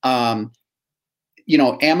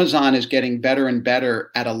 Amazon is getting better and better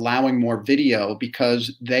at allowing more video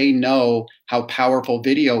because they know how powerful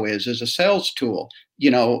video is as a sales tool.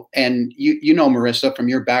 And Marissa, from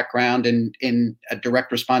your background in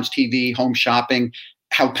direct response TV, home shopping,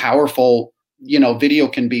 how powerful video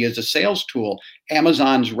can be as a sales tool.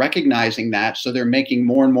 Amazon's recognizing that, so they're making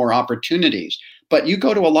more and more opportunities. But you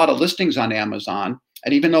go to a lot of listings on Amazon,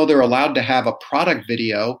 and even though they're allowed to have a product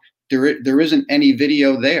video, there isn't any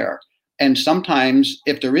video there. And sometimes,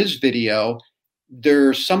 if there is video,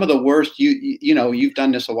 there's some of the worst. You've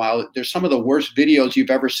done this a while. There's some of the worst videos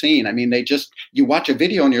you've ever seen. I mean, you watch a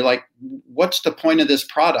video and you're like, what's the point of this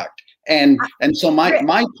product? And so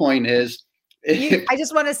my point is, I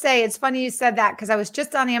just want to say, it's funny you said that, because I was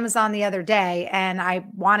just on Amazon the other day and I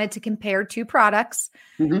wanted to compare two products,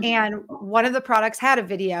 and one of the products had a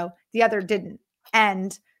video, the other didn't.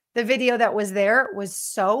 And the video that was there was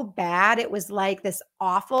so bad. It was like this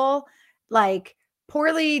awful, like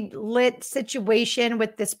poorly lit situation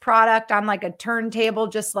with this product on like a turntable,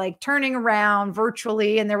 just like turning around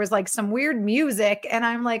virtually. And there was like some weird music. And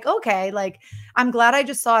I'm like, okay, like, I'm glad I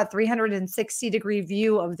just saw a 360-degree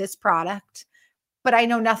view of this product, but I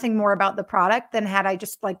know nothing more about the product than had I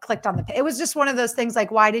just like clicked on it was just one of those things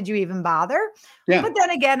like, why did you even bother? Yeah. But then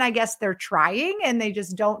again, I guess they're trying and they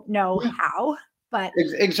just don't know how. But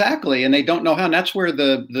exactly, and they don't know how, and that's where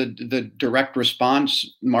the direct response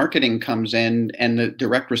marketing comes in, and the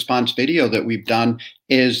direct response video that we've done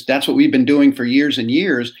that's what we've been doing for years and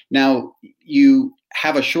years. Now, you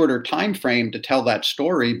have a shorter time frame to tell that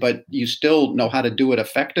story, but you still know how to do it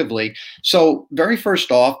effectively. So, very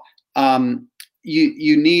first off,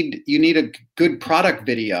 you need a good product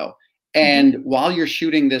video, and while you're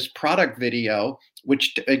shooting this product video,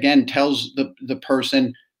 which again tells the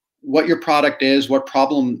person what your product is, what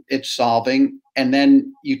problem it's solving. And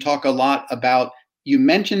then you talk a lot about, you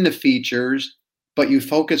mention the features, but you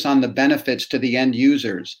focus on the benefits to the end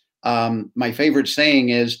users. My favorite saying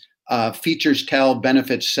is, features tell,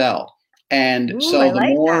 benefits sell. And so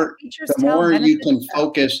the more you can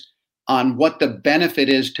focus on what the benefit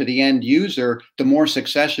is to the end user, the more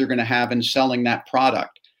success you're going to have in selling that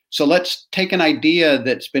product. So let's take an idea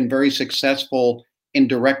that's been very successful in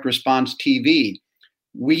direct response TV.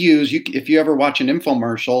 We use, if you ever watch an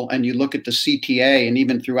infomercial and you look at the CTA, and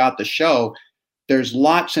even throughout the show, there's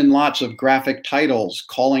lots and lots of graphic titles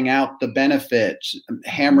calling out the benefits,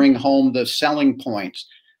 hammering home the selling points.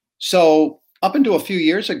 So up until a few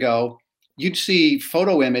years ago, you'd see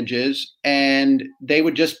photo images and they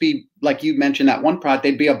would just be, like you mentioned that one product,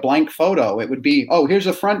 they'd be a blank photo. It would be, oh, here's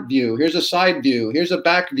a front view, here's a side view, here's a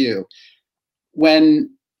back view. When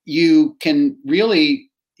you can really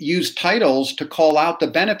use titles to call out the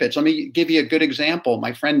benefits. Let me give you a good example.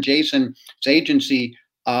 My friend Jason's agency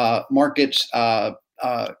markets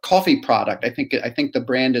coffee product. I think the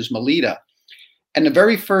brand is Melita. And the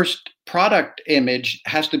very first product image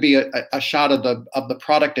has to be a shot of the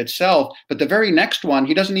product itself. But the very next one,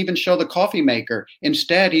 he doesn't even show the coffee maker.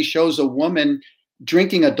 Instead, he shows a woman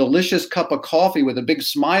drinking a delicious cup of coffee with a big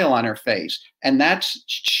smile on her face. And that's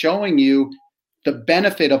showing you the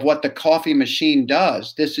benefit of what the coffee machine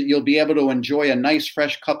does. You'll be able to enjoy a nice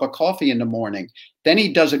fresh cup of coffee in the morning. Then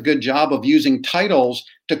he does a good job of using titles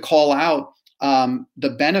to call out the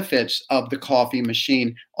benefits of the coffee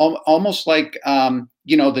machine, almost like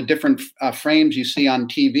the different frames you see on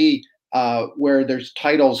TV where there's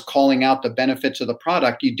titles calling out the benefits of the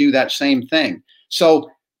product. You do that same thing. So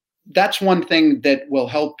that's one thing that will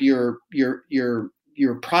help your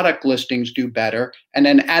product listings do better. And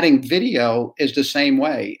then adding video is the same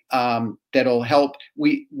way. That'll help.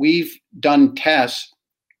 We've done tests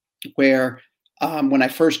where when I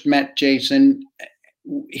first met Jason,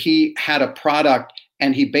 he had a product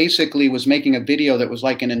and he basically was making a video that was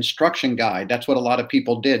like an instruction guide. That's what a lot of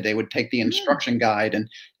people did. They would take the instruction guide and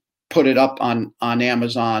put it up on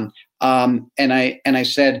Amazon. And I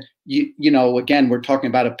said, again, we're talking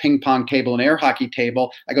about a ping pong table, an air hockey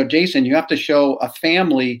table. I go, Jason, you have to show a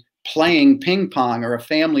family playing ping pong or a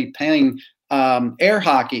family playing air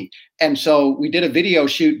hockey. And so we did a video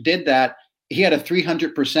shoot, did that. He had a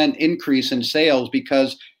 300% increase in sales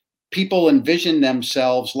because people envision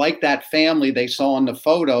themselves like that family they saw in the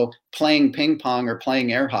photo playing ping pong or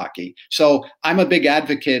playing air hockey. So I'm a big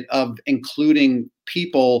advocate of including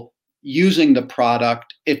people using the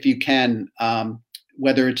product if you can,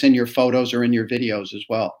 whether it's in your photos or in your videos as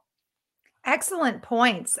well. Excellent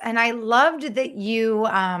points. And I loved that you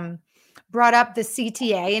brought up the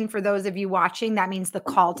CTA. And for those of you watching, that means the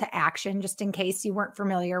call to action, just in case you weren't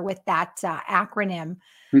familiar with that acronym.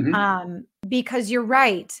 Because you're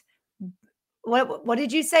right. What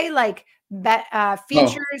did you say? Like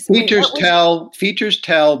features? Features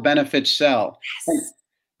tell, benefits sell.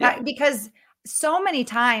 Yes. Because so many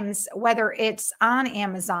times, whether it's on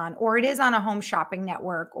Amazon or it is on a home shopping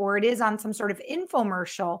network or it is on some sort of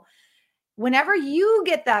infomercial, whenever you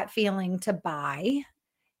get that feeling to buy,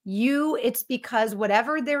 it's because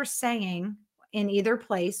whatever they're saying in either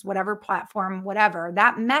place, whatever platform, whatever,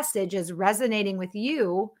 that message is resonating with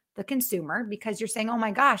you, the consumer, because you're saying, oh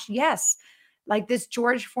my gosh, yes, like this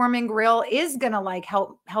George Foreman grill is going to like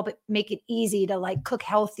help it make it easy to like cook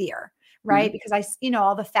healthier. Right. Because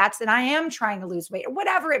all the fats that I am trying to lose weight or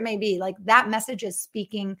whatever it may be, like that message is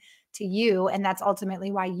speaking to you. And that's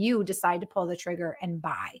ultimately why you decide to pull the trigger and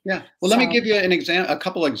buy. Yeah. Well, let me give you a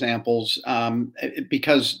couple examples,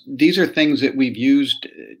 because these are things that we've used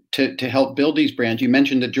to help build these brands. You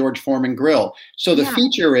mentioned the George Foreman grill. So the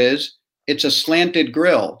feature is it's a slanted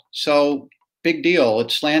grill. So big deal.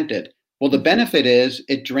 It's slanted. Well, the benefit is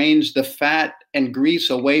it drains the fat and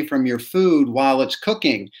grease away from your food while it's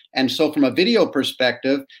cooking. And so from a video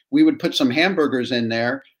perspective, we would put some hamburgers in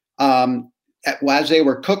there. As they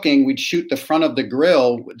were cooking, we'd shoot the front of the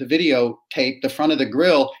grill, the videotape the front of the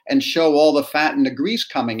grill and show all the fat and the grease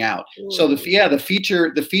coming out. Ooh. So the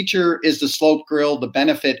feature is the slope grill. The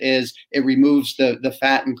benefit is it removes the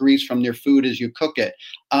fat and grease from your food as you cook it.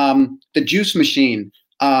 The juice machine.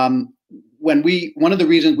 One of the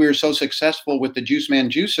reasons we were so successful with the Juice Man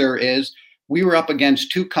juicer is we were up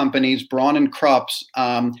against two companies, Braun and Krups,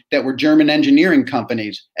 that were German engineering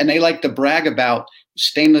companies, and they like to brag about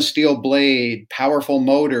stainless steel blade, powerful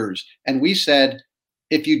motors. And we said,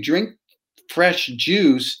 if you drink fresh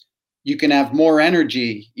juice, you can have more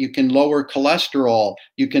energy, you can lower cholesterol,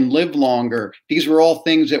 you can live longer. These were all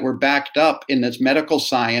things that were backed up in this medical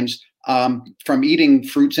science from eating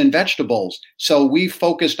fruits and vegetables. So we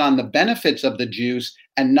focused on the benefits of the juice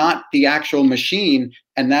and not the actual machine.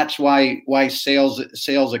 And that's why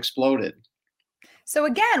sales exploded. So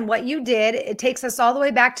again, what you did, it takes us all the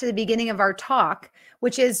way back to the beginning of our talk,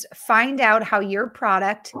 which is find out how your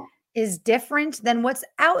product is different than what's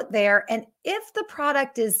out there. And if the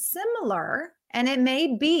product is similar, and it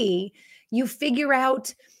may be, you figure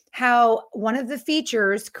out how one of the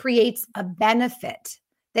features creates a benefit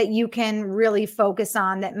that you can really focus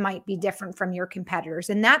on that might be different from your competitors.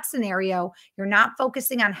 In that scenario, you're not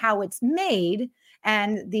focusing on how it's made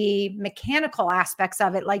and the mechanical aspects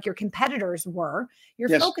of it like your competitors were.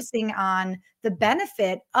 You're focusing on the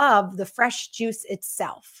benefit of the fresh juice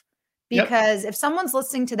itself. Because if someone's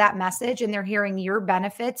listening to that message and they're hearing your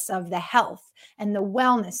benefits of the health and the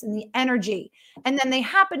wellness and the energy, and then they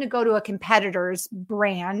happen to go to a competitor's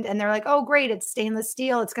brand and they're like, oh, great, it's stainless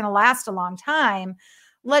steel, it's going to last a long time.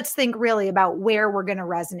 Let's think really about where we're going to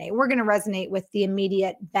resonate. We're going to resonate with the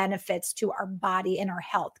immediate benefits to our body and our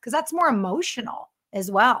health, because that's more emotional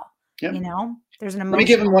as well. Yep. There's an emotional. Let me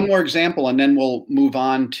give them one more example and then we'll move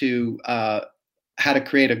on to how to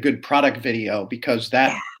create a good product video, because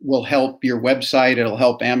that will help your website. It'll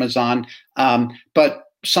help Amazon. But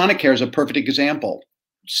Sonicare is a perfect example.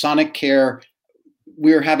 Sonicare,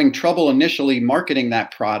 we were having trouble initially marketing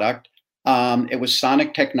that product. It was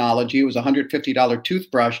Sonic Technology. It was a $150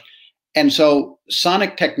 toothbrush. And so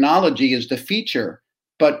Sonic Technology is the feature.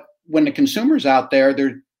 But when the consumer's out there,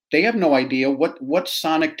 they have no idea what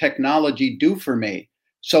Sonic Technology do for me.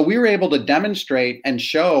 So we were able to demonstrate and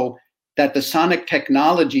show that the Sonic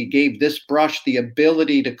Technology gave this brush the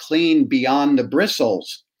ability to clean beyond the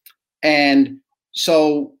bristles. And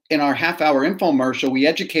so in our half-hour infomercial, we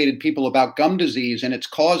educated people about gum disease, and it's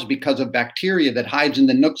caused because of bacteria that hides in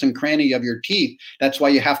the nooks and crannies of your teeth. That's why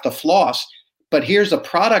you have to floss. But here's a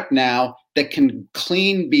product now that can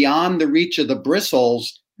clean beyond the reach of the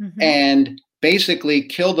bristles and basically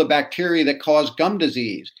kill the bacteria that cause gum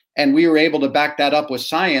disease. And we were able to back that up with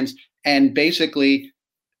science and basically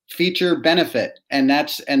feature benefit. And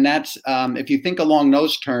that's if you think along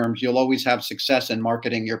those terms, you'll always have success in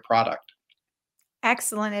marketing your product.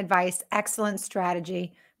 Excellent advice. Excellent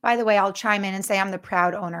strategy. By the way, I'll chime in and say I'm the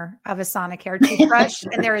proud owner of a Sonicare toothbrush,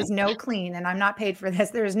 and there is no clean, and I'm not paid for this.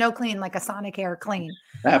 There is no clean like a Sonicare clean.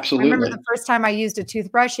 I remember Absolutely. the first time I used a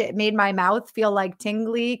toothbrush, it made my mouth feel like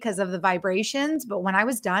tingly because of the vibrations. But when I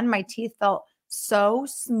was done, my teeth felt so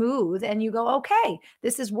smooth. And you go, okay,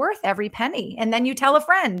 this is worth every penny. And then you tell a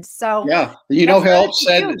friend. So Yeah. You know that's who what else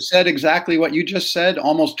I do. said exactly what you just said,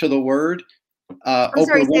 almost to the word? I'm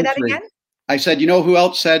sorry, Oprah say that Winfrey. again. I said, you know who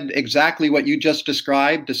else said exactly what you just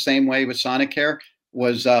described the same way with Sonicare?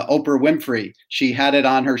 Was Oprah Winfrey. She had it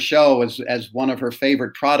on her show as one of her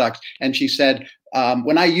favorite products. And she said,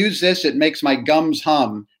 when I use this, it makes my gums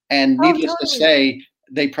hum. And Oh, needless to totally. say,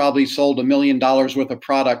 they probably sold $1 million worth of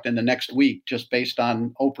product in the next week just based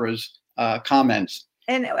on Oprah's comments.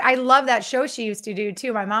 And I love that show she used to do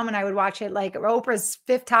too. My mom and I would watch it, like Oprah's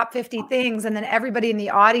top 50 things. And then everybody in the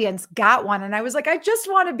audience got one. And I was like, I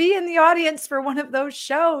just want to be in the audience for one of those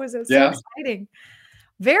shows. It was so Yeah. exciting.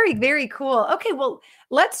 Very, very cool. Okay, well,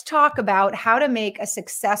 let's talk about how to make a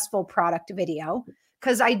successful product video.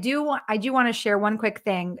 Because I do want to share one quick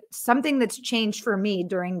thing. Something that's changed for me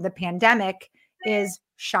during the pandemic is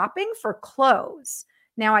shopping for clothes.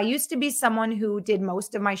 Now, I used to be someone who did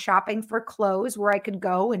most of my shopping for clothes where I could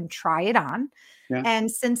go and try it on. Yeah.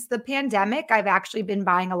 And since the pandemic, I've actually been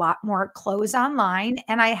buying a lot more clothes online.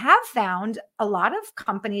 And I have found a lot of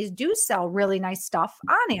companies do sell really nice stuff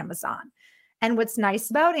on Amazon. And what's nice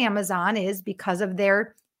about Amazon is because of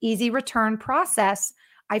their easy return process,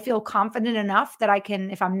 I feel confident enough that I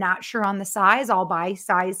can, if I'm not sure on the size, I'll buy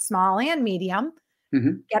size small and medium,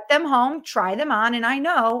 Mm-hmm. get them home, try them on, and I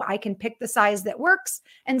know I can pick the size that works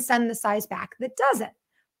and send the size back that doesn't.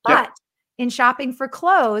 Yep. But in shopping for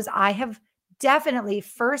clothes, I have definitely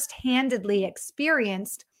first-handedly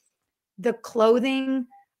experienced the clothing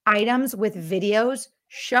items with videos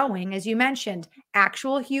showing, as you mentioned,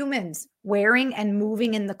 actual humans wearing and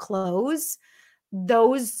moving in the clothes.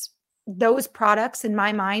 Those products in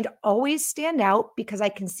my mind always stand out because I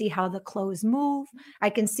can see how the clothes move. I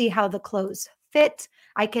can see how the clothes fit.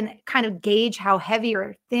 I can kind of gauge how heavy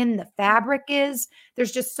or thin the fabric is.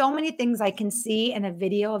 There's just so many things I can see in a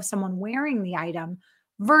video of someone wearing the item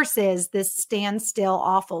versus this standstill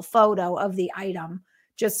awful photo of the item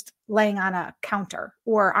just laying on a counter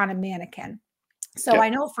or on a mannequin. So Yep. I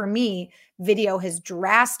know for me, video has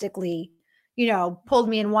drastically, pulled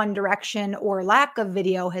me in one direction, or lack of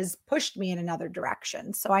video has pushed me in another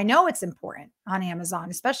direction. So I know it's important on Amazon,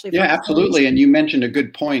 especially Yeah, for clothes. absolutely. And you mentioned a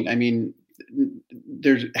good point. I mean,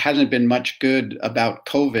 there hasn't been much good about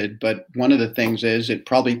COVID, but one of the things is it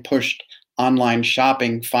probably pushed online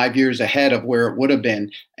shopping 5 years ahead of where it would have been.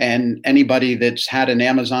 And anybody that's had an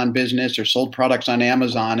Amazon business or sold products on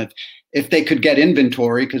Amazon, if they could get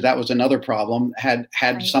inventory, because that was another problem, had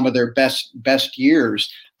Right. some of their best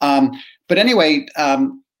years. But anyway,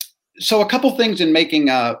 so a couple things in making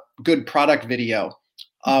a good product video.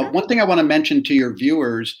 One thing I want to mention to your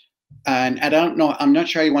viewers, and I don't know, I'm not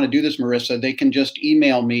sure how you want to do this, Marissa. They can just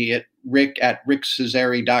email me at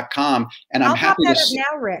rick@rickcesari.com, and I'm I'll pop happy that to. up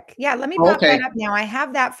now, Rick. Yeah, let me Oh, pop that okay. up now. I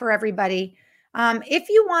have that for everybody. If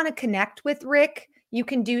you want to connect with Rick, you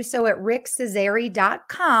can do so at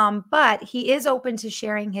rickcesari.com, but he is open to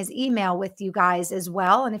sharing his email with you guys as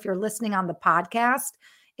well. And if you're listening on the podcast,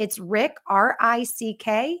 it's Rick,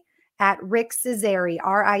 R-I-C-K, at rickcesari,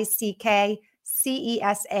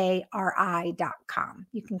 rickcesari.com.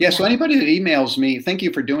 You can Yeah, so connect. anybody that emails me, thank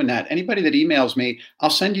you for doing that. Anybody that emails me, I'll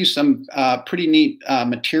send you some pretty neat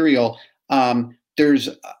material. There's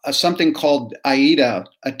something called AIDA,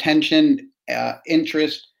 attention,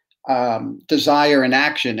 interest, desire, and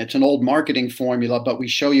action. It's an old marketing formula, but we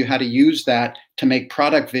show you how to use that to make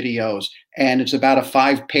product videos. And it's about a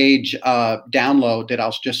 5-page download that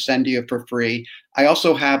I'll just send you for free. I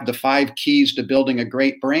also have the 5 keys to building a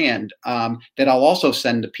great brand that I'll also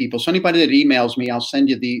send to people. So anybody that emails me, I'll send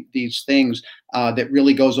you these things that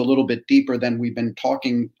really goes a little bit deeper than we've been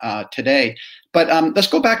talking today. But let's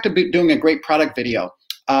go back to doing a great product video.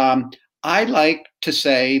 I like to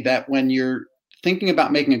say that when you're thinking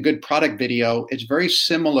about making a good product video, it's very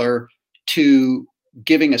similar to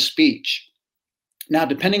giving a speech. Now,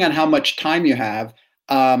 depending on how much time you have,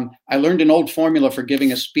 I learned an old formula for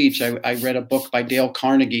giving a speech. I read a book by Dale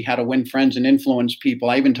Carnegie, How to Win Friends and Influence People.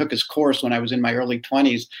 I even took his course when I was in my early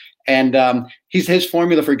 20s. And his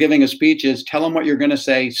formula for giving a speech is tell them what you're going to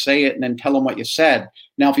say it, and then tell them what you said.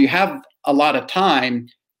 Now, if you have a lot of time,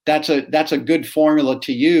 that's a good formula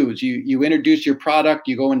to use. You introduce your product,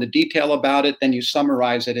 you go into detail about it, then you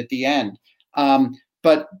summarize it at the end.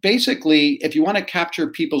 But basically, if you want to capture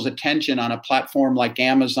people's attention on a platform like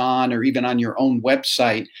Amazon or even on your own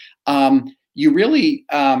website, you really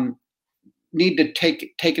need to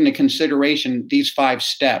take into consideration these 5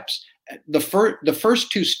 steps. The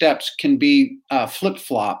first 2 steps can be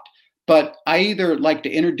flip-flopped, but I either like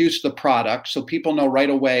to introduce the product so people know right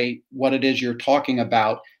away what it is you're talking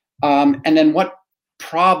about, and then what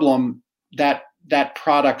problem that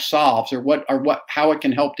product solves, or how it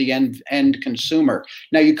can help the end consumer.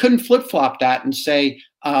 Now, you couldn't flip-flop that and say,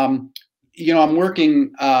 I'm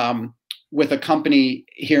working with a company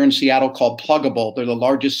here in Seattle called Pluggable. They're the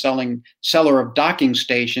largest seller of docking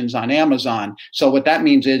stations on Amazon. So what that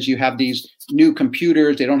means is you have these new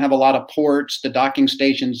computers. They don't have a lot of ports. The docking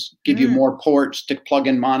stations give you more ports to plug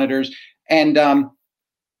in monitors. And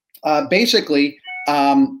basically,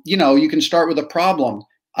 you can start with a problem.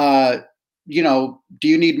 Do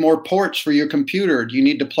you need more ports for your computer? Do you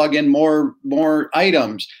need to plug in more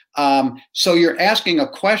items? So you're asking a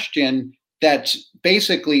question that's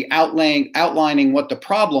basically outlining what the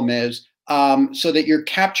problem is, so that you're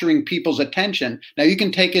capturing people's attention. Now, you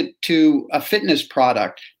can take it to a fitness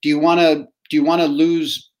product. Do you want to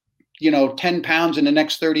lose 10 pounds in the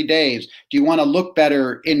next 30 days? Do you want to look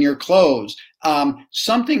better in your clothes?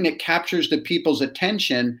 Something that captures the people's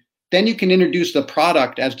attention. Then you can introduce the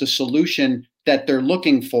product as the solution that they're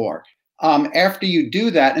looking for. After you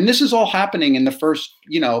do that, and this is all happening in the first,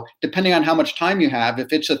 depending on how much time you have.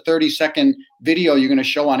 If it's a 30-second video you're going to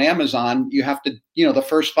show on Amazon, you have to, the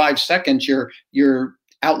first 5 seconds, you're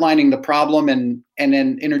outlining the problem and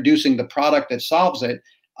then introducing the product that solves it.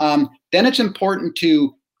 Then it's important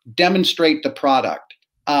to demonstrate the product.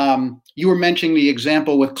 You were mentioning the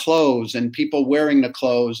example with clothes and people wearing the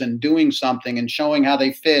clothes and doing something and showing how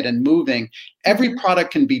they fit and moving. Every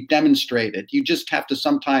product can be demonstrated. You just have to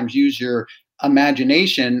sometimes use your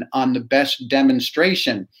imagination on the best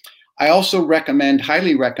demonstration. I also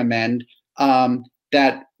highly recommend,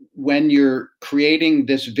 that when you're creating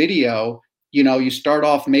this video, you start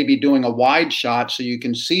off maybe doing a wide shot so you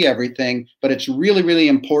can see everything, but it's really, really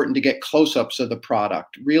important to get close-ups of the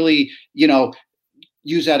product. Really,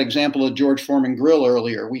 use that example of George Foreman grill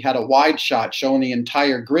earlier. We had a wide shot showing the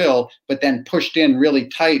entire grill, but then pushed in really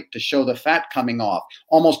tight to show the fat coming off.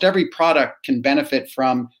 Almost every product can benefit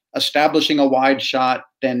from establishing a wide shot,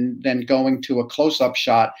 then going to a close-up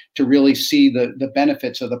shot to really see the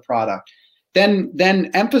benefits of the product. Then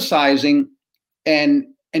emphasizing, and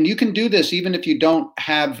you can do this even if you don't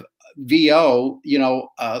have VO,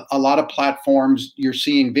 a lot of platforms you're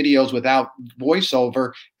seeing videos without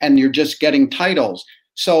voiceover and you're just getting titles.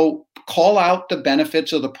 So call out the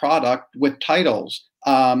benefits of the product with titles,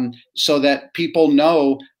 so that people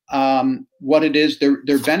know what it is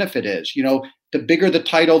their benefit is. The bigger the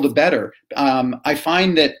title, the better. I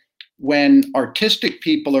find that when artistic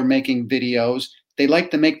people are making videos, they like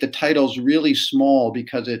to make the titles really small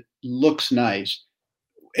because it looks nice.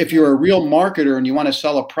 If you're a real marketer and you want to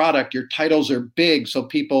sell a product, your titles are big so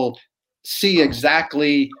people see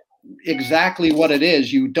exactly what it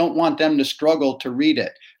is. You don't want them to struggle to read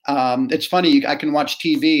it. It's funny, I can watch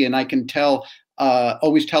TV and I can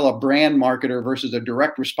always tell a brand marketer versus a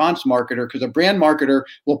direct response marketer, because a brand marketer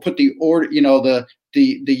will put the order,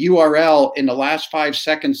 the URL in the last 5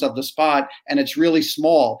 seconds of the spot, and it's really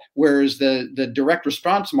small. Whereas the direct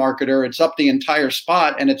response marketer, it's up the entire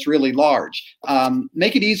spot and it's really large.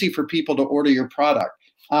 Make it easy for people to order your product.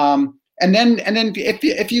 And then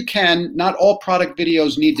if you can, not all product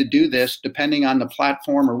videos need to do this, depending on the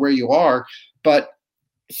platform or where you are, but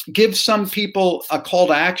give some people a call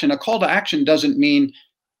to action. A call to action doesn't mean,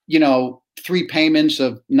 3 payments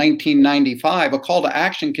of $19.95. A call to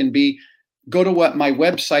action can be, go to my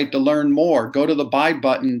website to learn more, go to the buy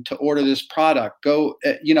button to order this product, go,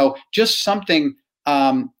 just something,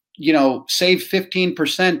 save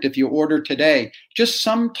 15% if you order today. Just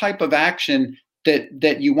some type of action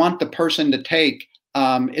that you want the person to take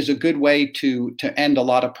is a good way to end a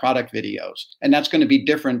lot of product videos. And that's going to be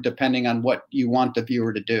different depending on what you want the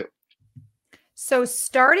viewer to do. So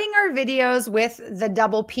starting our videos with the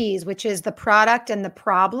double P's, which is the product and the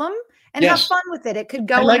problem, and yes. have fun with it. It could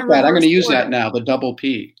go. I like that. I'm going to use that now. The double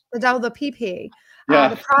P. The PP. Yeah.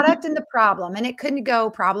 The product and the problem. And it couldn't go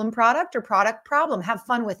problem product or product problem. Have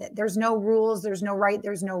fun with it. There's no rules. There's no right.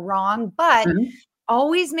 There's no wrong. But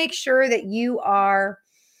always make sure that you are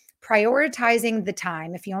prioritizing the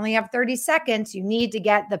time. If you only have 30 seconds, you need to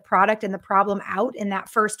get the product and the problem out in that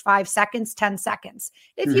first 5 seconds, 10 seconds.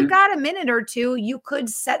 If you've got a minute or two, you could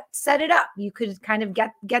set it up. You could kind of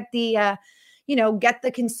get the get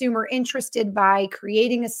the consumer interested by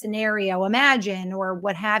creating a scenario, imagine, or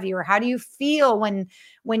what have you, or how do you feel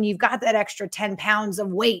when you've got that extra 10 pounds of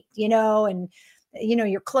weight, and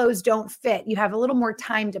your clothes don't fit. You have a little more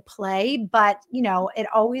time to play, but it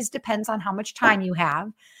always depends on how much time you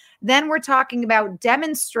have. Then we're talking about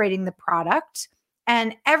demonstrating the product.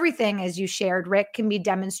 And everything, as you shared, Rick, can be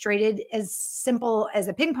demonstrated as simple as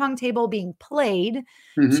a ping pong table being played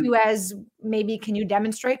to as maybe, can you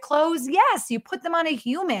demonstrate clothes? Yes, you put them on a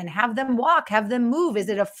human, have them walk, have them move. Is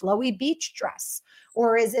it a flowy beach dress?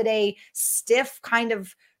 Or is it a stiff kind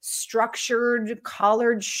of structured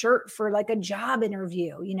collared shirt for like a job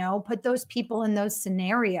interview? Put those people in those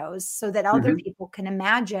scenarios so that other people can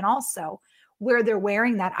imagine also where they're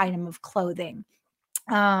wearing that item of clothing.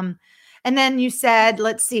 And then you said,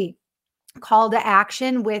 let's see, call to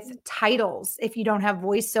action with titles if you don't have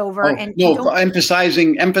voiceover.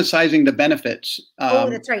 Emphasizing the benefits.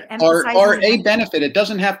 That's right. Or a benefit. It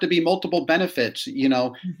doesn't have to be multiple benefits.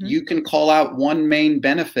 You can call out one main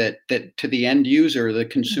benefit that to the end user, the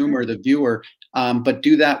consumer, the viewer, but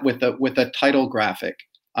do that with a title graphic.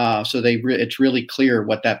 So it's really clear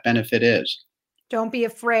what that benefit is. Don't be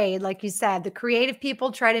afraid. Like you said, the creative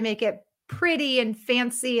people try to make it pretty and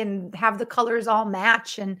fancy and have the colors all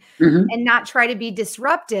match and not try to be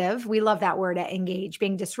disruptive. We love that word at Engage,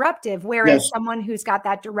 being disruptive. Whereas someone who's got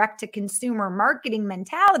that direct to consumer marketing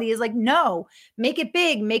mentality is like, no, make it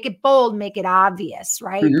big, make it bold, make it obvious,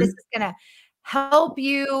 right? This is going to help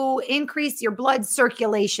you increase your blood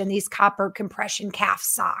circulation. These copper compression calf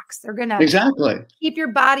socks, they're going to keep your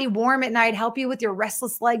body warm at night, help you with your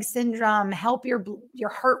restless leg syndrome, help your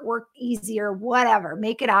heart work easier, whatever,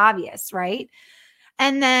 make it obvious, right?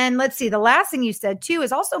 And then let's see, the last thing you said too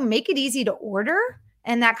is also make it easy to order.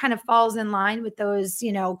 And that kind of falls in line with those,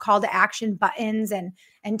 call to action buttons and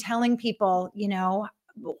telling people,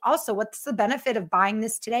 also what's the benefit of buying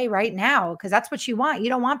this today, right now? Because that's what you want. You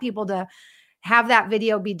don't want people to have that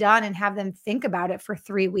video be done and have them think about it for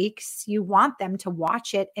 3 weeks. You want them to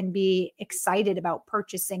watch it and be excited about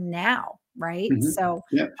purchasing now, right? So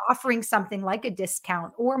offering something like a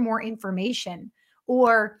discount or more information,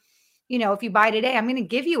 or, if you buy today, I'm going to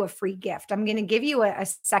give you a free gift. I'm going to give you a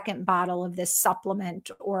second bottle of this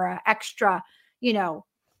supplement or an extra,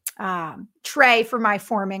 tray for my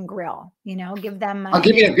Foreman grill, give them. I'll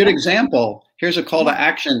give you a good example. Here's a call to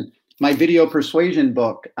action. My video persuasion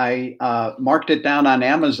book, I marked it down on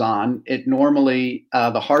Amazon. It normally,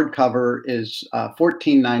 the hardcover is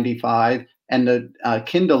 $14.95 and the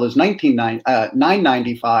Kindle is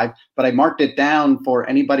 $9.95, but I marked it down for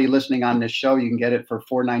anybody listening on this show. You can get it for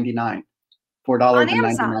 $4.99.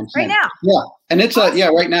 $4.99 right now. Yeah. And it's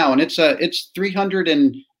right now. And it's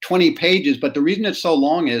 320 pages, but the reason it's so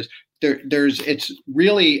long is it's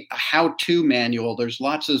really a how-to manual. There's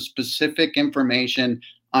lots of specific information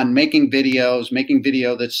on making video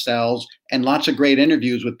that sells, and lots of great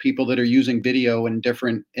interviews with people that are using video in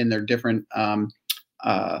their different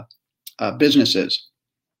businesses.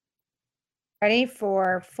 Ready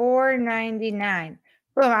for $4.99.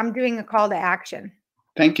 Boom! I'm doing a call to action.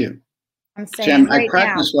 Thank you. I'm saying I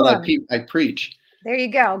practice what I preach. There you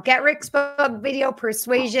go. Get Rick's book, Video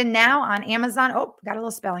Persuasion, now on Amazon. Oh, got a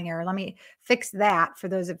little spelling error. Let me fix that for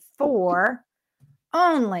those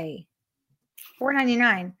only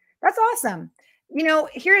 $4.99. That's awesome.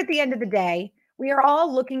 Here at the end of the day, we are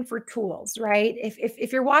all looking for tools, right?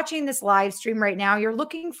 If you're watching this live stream right now, you're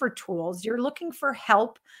looking for tools. You're looking for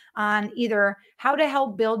help on either how to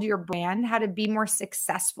help build your brand, how to be more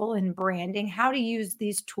successful in branding, how to use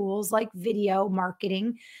these tools like video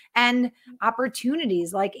marketing, and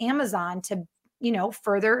opportunities like Amazon to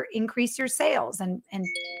further increase your sales and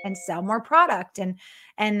sell more product and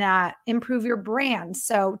improve your brand.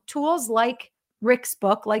 So tools like Rick's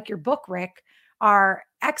book, like your book, Rick, are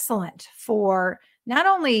excellent for not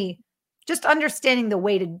only just understanding the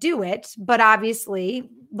way to do it, but obviously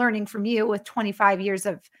learning from you with 25 years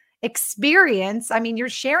of experience. I mean, you're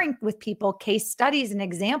sharing with people case studies and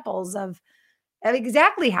examples of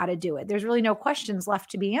exactly how to do it. There's really no questions left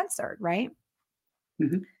to be answered, right?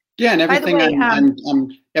 Yeah, and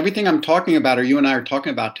everything I'm talking about, or you and I are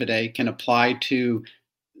talking about today, can apply to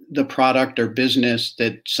the product or business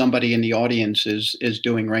that somebody in the audience is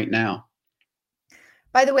doing right now.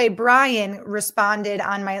 By the way, Brian responded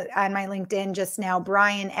on my LinkedIn just now,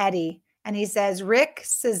 Brian Eddy, and he says, Rick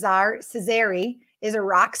Cesari is a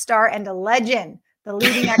rock star and a legend, the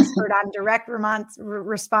leading expert on direct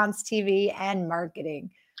response TV and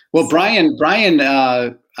marketing. Well, Brian,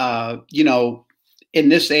 in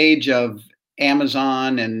this age of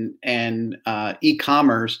Amazon and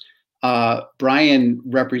e-commerce, Brian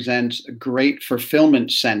represents a great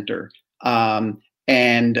fulfillment center.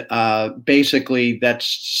 And basically,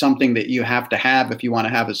 that's something that you have to have if you want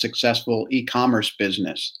to have a successful e-commerce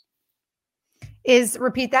business.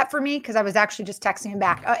 repeat that for me, because I was actually just texting him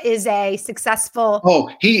back. Is a successful. Oh,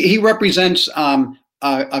 he represents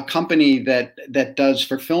a company that does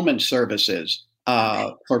fulfillment services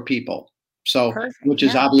for people. So, Perfect. which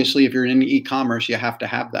is obviously, if you're in e-commerce, you have to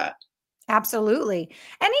have that. Absolutely.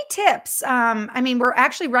 Any tips? I mean, we're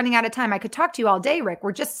actually running out of time. I could talk to you all day, Rick.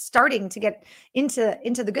 We're just starting to get into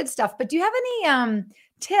the good stuff. But do you have any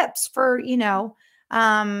tips for,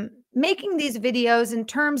 making these videos in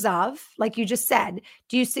terms of, like you just said,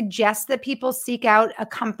 do you suggest that people seek out a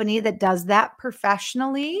company that does that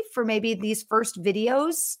professionally for maybe these first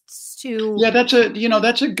videos to? Yeah,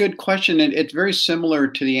 that's a good question. And it's very similar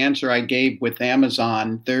to the answer I gave with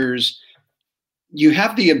Amazon. You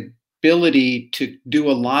have the ability to do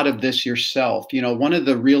a lot of this yourself. One of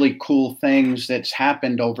the really cool things that's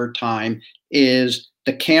happened over time is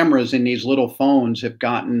the cameras in these little phones have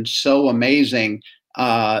gotten so amazing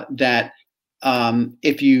that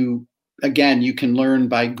if you can learn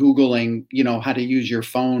by Googling, how to use your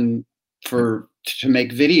phone to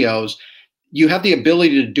make videos. You have the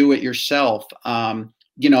ability to do it yourself.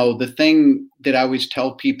 The thing that I always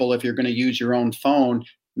tell people, if you're going to use your own phone,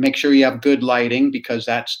 make sure you have good lighting, because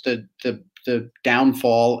that's the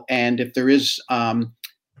downfall. And if there is any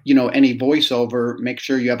voiceover, make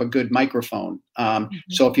sure you have a good microphone.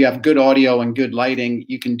 So if you have good audio and good lighting,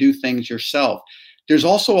 you can do things yourself. There's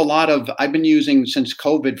also a lot of, I've been using since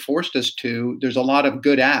COVID forced us to, there's a lot of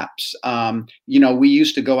good apps. We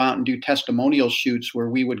used to go out and do testimonial shoots where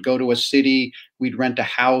we would go to a city, we'd rent a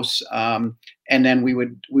house, and then we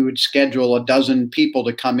would schedule a dozen people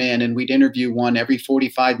to come in, and we'd interview one every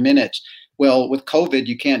 45 minutes. Well, with COVID,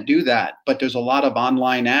 you can't do that, but there's a lot of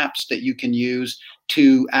online apps that you can use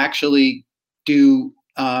to actually do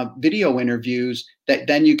video interviews that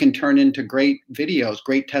then you can turn into great videos,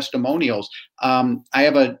 great testimonials. I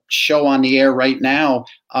have a show on the air right now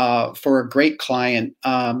for a great client.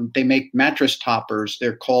 They make mattress toppers.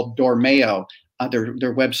 They're called Dormeo.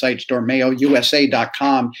 Their website's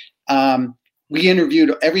dormeousa.com. We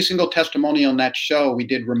interviewed every single testimonial on that show. We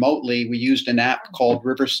did remotely. We used an app called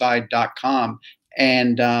riverside.com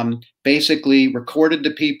and basically recorded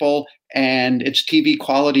the people, and it's TV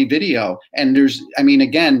quality video. And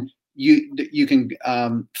you can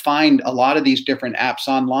find a lot of these different apps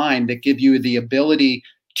online that give you the ability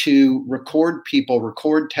to record people,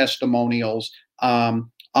 record testimonials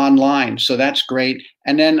online. So that's great.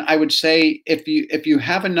 And then I would say if you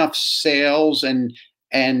have enough sales and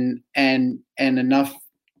enough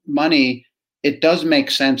money, it does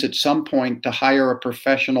make sense at some point to hire a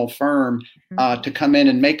professional firm to come in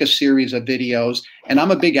and make a series of videos. And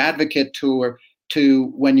I'm a big advocate to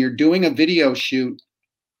when you're doing a video shoot,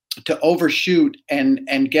 to overshoot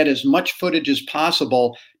and get as much footage as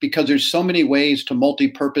possible, because there's so many ways to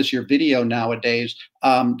multi-purpose your video nowadays.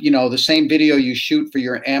 The same video you shoot for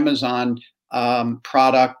your Amazon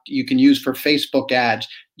product, you can use for Facebook ads.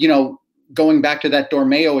 Going back to that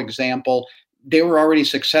Dormeo example, they were already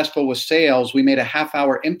successful with sales. We made a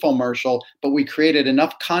half-hour infomercial, but we created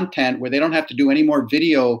enough content where they don't have to do any more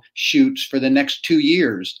video shoots for the next 2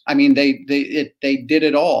 years. I mean, they did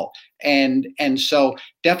it all. And so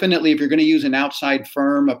definitely, if you're going to use an outside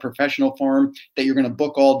firm, a professional firm that you're going to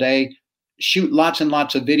book all day, shoot lots and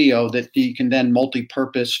lots of video that you can then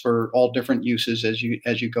multi-purpose for all different uses as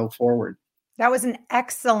you go forward. That was an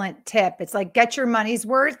excellent tip. It's like, get your money's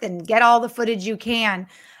worth and get all the footage you can.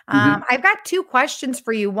 I've got 2 questions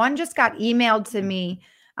for you. One just got emailed to me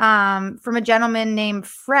from a gentleman named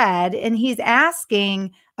Fred, and he's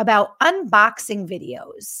asking about unboxing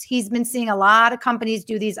videos. He's been seeing a lot of companies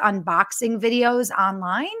do these unboxing videos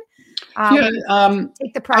online.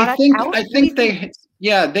 Take the product out. I think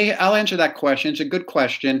I'll answer that question. It's a good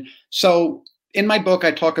question. So in my book,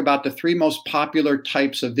 I talk about the 3 most popular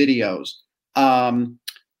types of videos.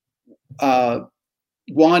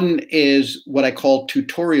 One is what I call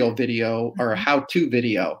tutorial video or how-to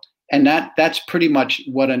video. And that's pretty much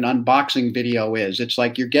what an unboxing video is. It's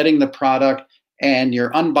like you're getting the product and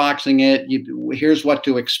you're unboxing it. Here's what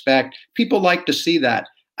to expect. People like to see that.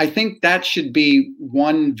 I think that should be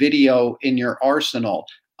one video in your arsenal.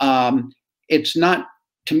 It's not,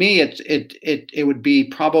 to me, it would be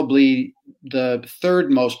probably the 3rd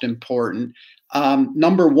most important.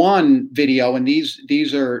 Number 1 video, and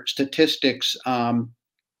these are statistics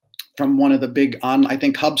from one of the big I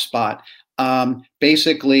think HubSpot.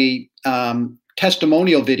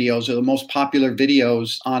 Testimonial videos are the most popular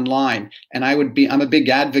videos online, and I'm a big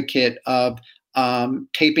advocate of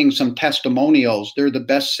taping some testimonials. They're the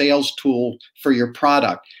best sales tool for your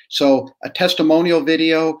product. So a testimonial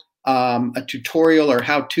video, a tutorial or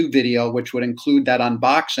how-to video, which would include that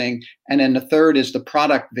unboxing. And then the third is the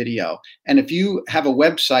product video. And if you have a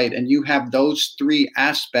website and you have those three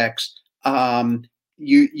aspects,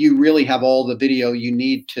 you really have all the video you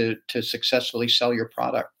need to successfully sell your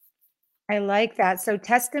product. I like that. So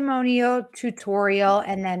testimonial, tutorial,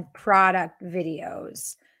 and then product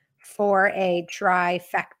videos for a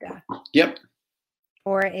trifecta. Yep.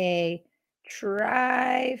 For a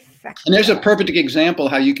trifecta. And there's a perfect example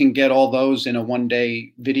how you can get all those in a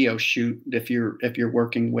one-day video shoot if you're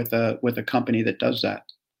working with a company that does that.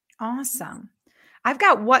 Awesome. I've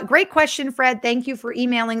got what great question, Fred. Thank you for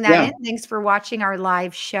emailing that in. Thanks for watching our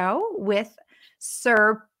live show with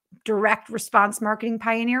Sir Direct Response Marketing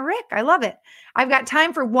Pioneer Rick. I love it. I've got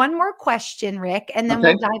time for one more question, Rick, and then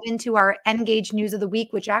we'll dive into our Engage News of the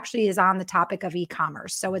Week, which actually is on the topic of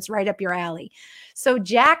e-commerce. So it's right up your alley. So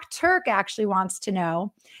Jack Turk actually wants to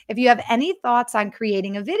know if you have any thoughts on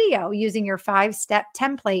creating a video using your 5-step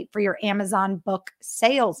template for your Amazon book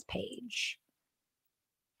sales page.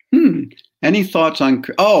 Any thoughts on?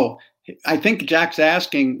 I think Jack's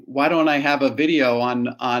asking, why don't I have a video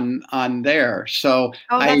on there? So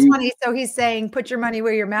that's funny. So he's saying, put your money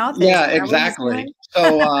where your mouth is. Yeah, exactly.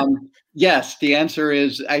 So yes, the answer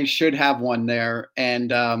is I should have one there,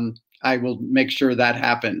 and I will make sure that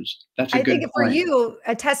happens. That's a good point. I think for you,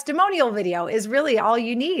 a testimonial video is really all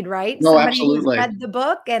you need, right? No, Somebody absolutely. who's read the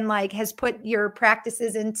book and like has put your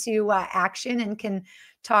practices into action and can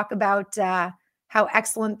talk about how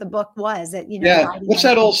excellent the book was. What's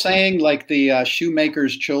that old saying? Like the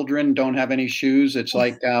shoemaker's children don't have any shoes. It's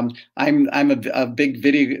like I'm a big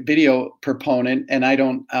video proponent, and I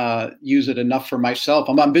don't use it enough for myself.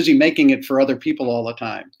 I'm busy making it for other people all the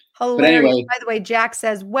time. Hilarious. But anyway, by the way, Jack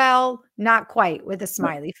says, "Well, not quite," with a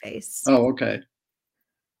smiley face. Oh, okay.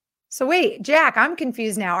 So wait, Jack, I'm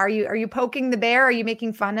confused now. Are you poking the bear? Are you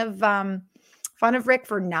making fun of Rick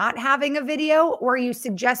for not having a video, or are you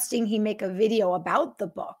suggesting he make a video about the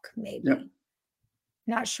book? Maybe. Yep.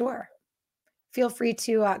 Not sure. Feel free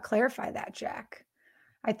to clarify that, Jack.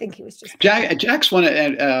 I think he was just Jack's one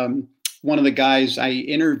of the guys I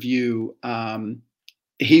interview.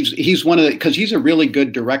 He's one of the, because he's a really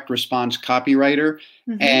good direct response copywriter.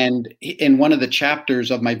 And in one of the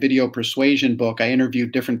chapters of my video persuasion book, I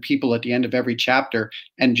interviewed different people at the end of every chapter,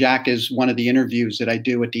 and Jack is one of the interviews that I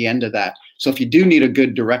do at the end of that. So if you do need a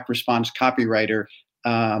good direct response copywriter,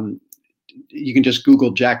 you can just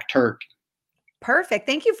Google Jack Turk. Perfect.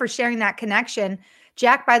 Thank you for sharing that connection.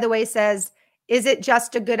 Jack, by the way, says, is it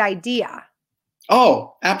just a good idea?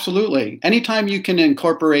 Oh, absolutely. Anytime you can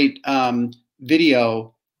incorporate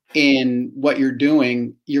video in what you're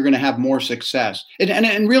doing, you're going to have more success.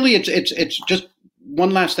 And really, it's just one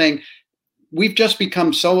last thing. We've just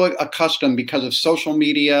become so accustomed because of social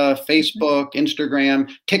media, Facebook,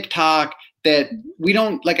 Instagram, TikTok, that we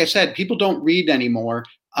don't, like I said, people don't read anymore.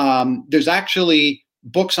 There's actually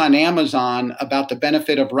books on Amazon about the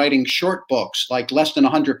benefit of writing short books, like less than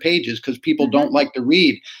 100 pages, because people don't like to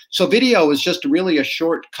read. So video is just really a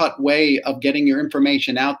shortcut way of getting your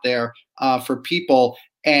information out there for people.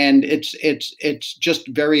 And it's just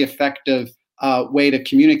very effective way to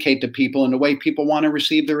communicate to people in the way people want to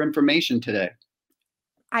receive their information today.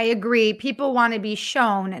 I agree. People want to be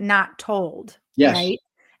shown, not told. Yes. Right?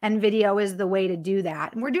 And video is the way to do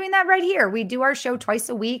that. And we're doing that right here. We do our show twice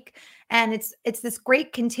a week. And it's this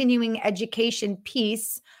great continuing education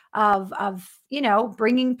piece of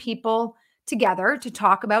bringing people together to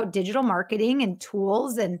talk about digital marketing and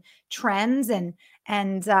tools and trends and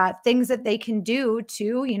things that they can do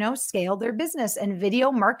to, scale their business. And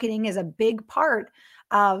video marketing is a big part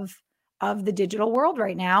of the digital world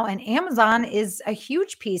right now. And Amazon is a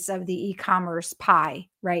huge piece of the e-commerce pie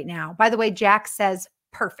right now. By the way, Jack says,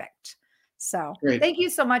 perfect. So Thank you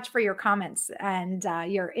so much for your comments and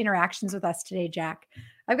your interactions with us today, Jack.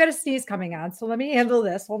 I've got a sneeze coming on, so let me handle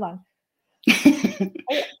this. Hold on.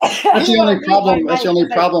 That's the only problem. That's the only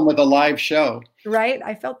problem with a live show. Right?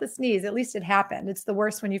 I felt the sneeze. At least it happened. It's the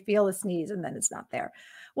worst when you feel a sneeze and then it's not there.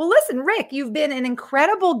 Well, listen, Rick, you've been an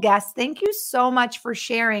incredible guest. Thank you so much for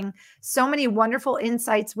sharing so many wonderful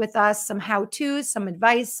insights with us, some how-tos, some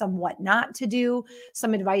advice, some what not to do,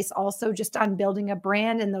 some advice also just on building a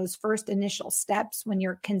brand and those first initial steps when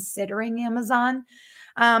you're considering Amazon.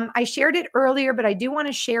 I shared it earlier, but I do want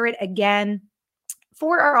to share it again.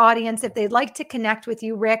 For our audience, if they'd like to connect with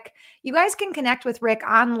you, Rick, you guys can connect with Rick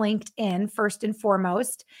on LinkedIn first and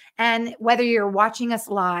foremost. And whether you're watching us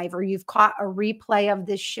live or you've caught a replay of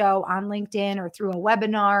this show on LinkedIn or through a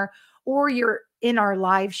webinar, or you're in our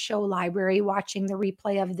live show library watching the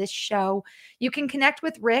replay of this show, you can connect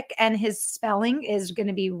with Rick, and his spelling is going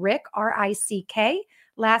to be Rick, R-I-C-K,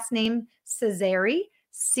 last name Cesari,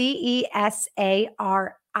 Cesari.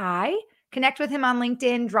 Connect with him on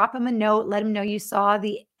LinkedIn, drop him a note, let him know you saw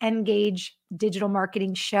the Engage Digital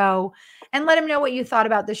Marketing Show, and let him know what you thought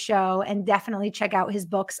about the show, and definitely check out his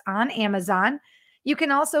books on Amazon. You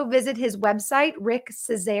can also visit his website,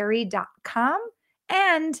 rickcesari.com.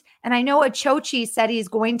 And I know Achochi said he's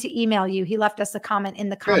going to email you. He left us a comment in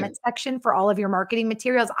the comment section for all of your marketing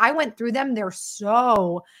materials. I went through them. They're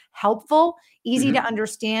so helpful, easy to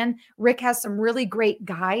understand. Rick has some really great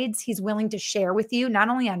guides he's willing to share with you, not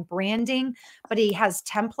only on branding, but he has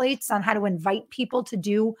templates on how to invite people to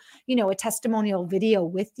do, a testimonial video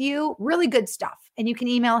with you. Really good stuff. And you can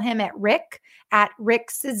email him at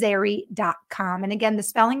rickcesari.com. And again, the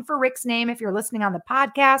spelling for Rick's name, if you're listening on the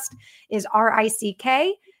podcast, is RickCesari,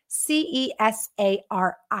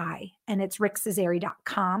 and it's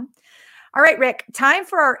rickcesari.com. All right, Rick, time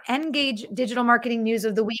for our Engage Digital Marketing News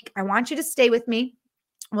of the Week. I want you to stay with me.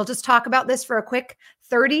 We'll just talk about this for a quick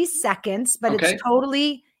 30 seconds, but it's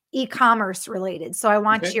totally e-commerce related. So I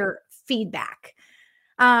want your feedback.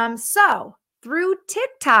 So through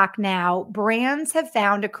TikTok now, brands have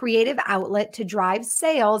found a creative outlet to drive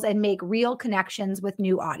sales and make real connections with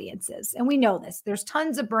new audiences. And we know this. There's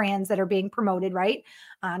tons of brands that are being promoted, right,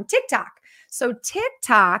 on TikTok. So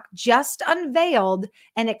TikTok just unveiled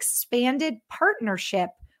an expanded partnership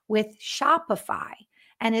with Shopify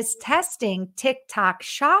and is testing TikTok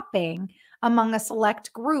shopping among a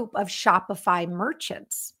select group of Shopify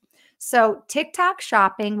merchants. So TikTok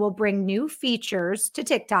shopping will bring new features to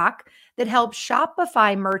TikTok that help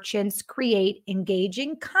Shopify merchants create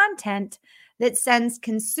engaging content that sends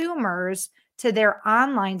consumers to their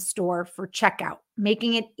online store for checkout,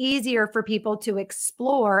 making it easier for people to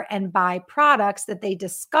explore and buy products that they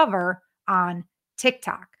discover on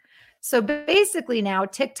TikTok. So basically now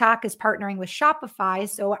TikTok is partnering with Shopify.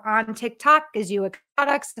 So on TikTok, as you explore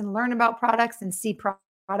products and learn about products and see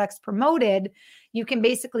products promoted, you can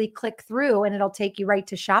basically click through and it'll take you right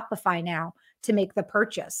to Shopify now to make the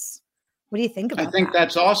purchase. What do you think about that? I think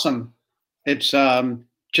that's awesome. It's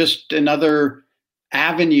just another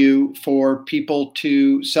avenue for people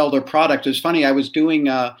to sell their product. It's funny, I was doing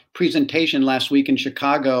a presentation last week in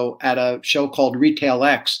Chicago at a show called Retail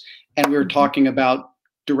X, and we were talking about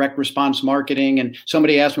direct response marketing, and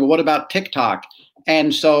somebody asked me, well, what about TikTok?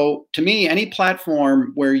 And so to me, any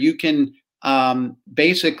platform where you can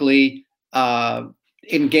basically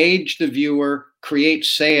engage the viewer, create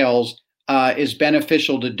sales, is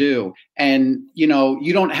beneficial to do. And, you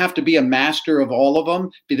don't have to be a master of all of them.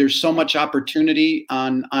 There's so much opportunity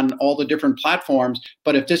on all the different platforms.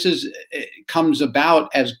 But if this comes about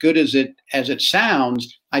as good as it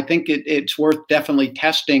sounds, I think it's worth definitely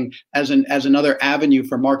testing as another avenue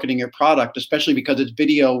for marketing your product, especially because it's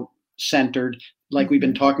video centered, like we've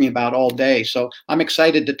been talking about all day. So I'm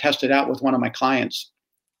excited to test it out with one of my clients.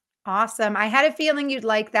 Awesome. I had a feeling you'd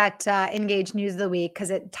like that Engage News of the Week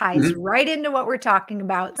because it ties right into what we're talking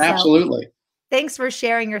about. So absolutely. Thanks for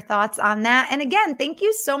sharing your thoughts on that. And again, thank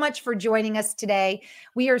you so much for joining us today.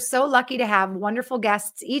 We are so lucky to have wonderful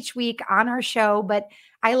guests each week on our show, but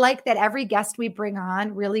I like that every guest we bring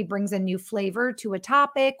on really brings a new flavor to a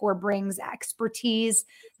topic or brings expertise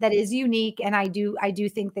that is unique. And I do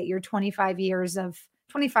think that your 25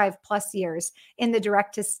 plus years in the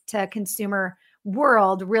direct to consumer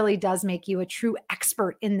world really does make you a true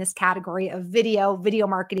expert in this category of video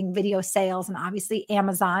marketing, video sales, and obviously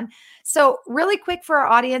Amazon. So really quick for our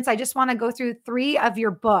audience, I just want to go through 3 of your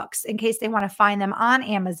books in case they want to find them on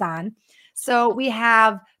Amazon. So we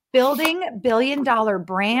have Building Billion-Dollar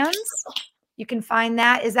Brands. You can find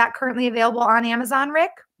that. Is that currently available on Amazon, Rick?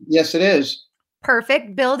 Yes, it is.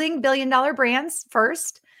 Perfect. Building Billion-Dollar Brands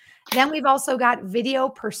first. Then we've also got Video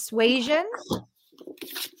Persuasion.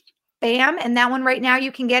 Bam. And that one right now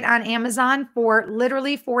you can get on Amazon for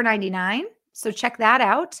literally $4.99. So check that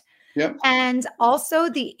out. Yep. And also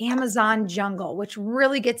the Amazon Jungle, which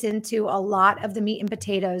really gets into a lot of the meat and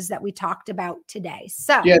potatoes that we talked about today.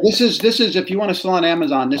 So yeah, this is if you want to sell on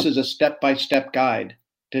Amazon, this is a step-by-step guide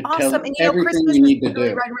to tell and everything Christmas you need is to really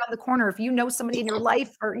do. right around the corner. If you know somebody in your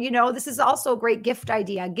life, or this is also a great gift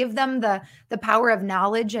idea. Give them the power of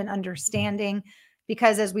knowledge and understanding.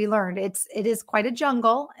 Because as we learned, it is quite a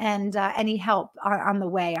jungle, and any help on the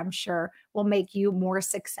way, I'm sure, will make you more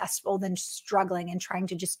successful than struggling and trying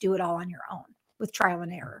to just do it all on your own with trial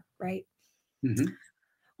and error, right? Mm-hmm.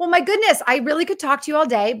 Well, my goodness, I really could talk to you all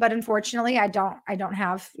day, but unfortunately, I don't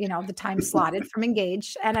have the time slotted from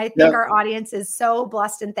Engage, and I think our audience is so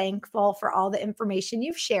blessed and thankful for all the information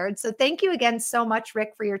you've shared. So thank you again so much,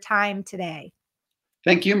 Rick, for your time today.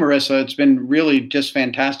 Thank you, Marissa. It's been really just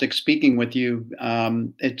fantastic speaking with you.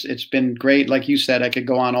 It's been great. Like you said, I could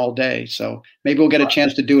go on all day. So maybe we'll get a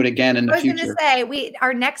chance to do it again in the future. I was going to say,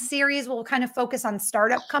 our next series will kind of focus on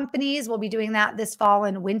startup companies. We'll be doing that this fall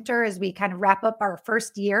and winter as we kind of wrap up our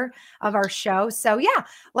first year of our show. So yeah,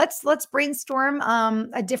 let's brainstorm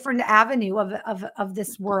a different avenue of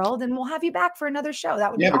this world, and we'll have you back for another show. That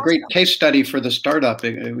would be awesome. A great case study for the startup.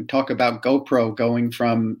 We talk about GoPro going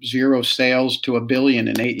from 0 sales to $1 billion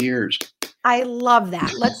in 8 years. I love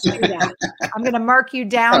that. Let's do that. I'm going to mark you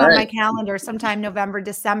down on my calendar sometime November,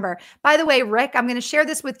 December. By the way, Rick, I'm going to share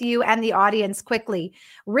this with you and the audience quickly.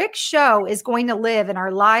 Rick's show is going to live in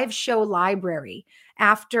our live show library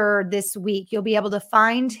after this week. You'll be able to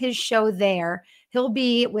find his show there. He'll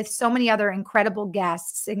be with so many other incredible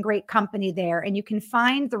guests and great company there. And you can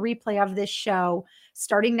find the replay of this show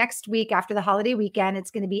starting next week after the holiday weekend.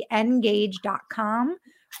 It's going to be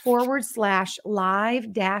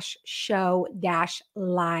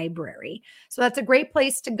engage.com/live-show-library. So that's a great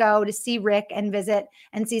place to go to see Rick and visit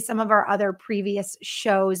and see some of our other previous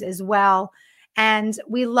shows as well. And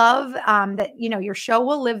we love that, your show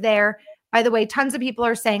will live there. By the way, tons of people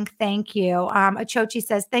are saying thank you. Achochi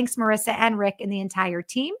says, thanks, Marissa and Rick and the entire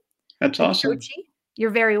team. That's awesome. Achochi,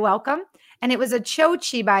 you're very welcome. And it was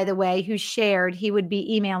Achochi, by the way, who shared he would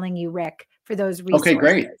be emailing you, Rick, for those resources. Okay,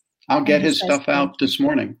 great. I'll get his stuff out this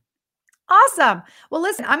morning. Awesome. Well,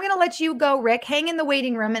 listen, I'm going to let you go, Rick. Hang in the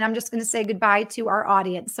waiting room, and I'm just going to say goodbye to our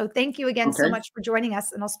audience. So thank you again so much for joining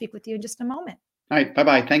us, and I'll speak with you in just a moment. All right.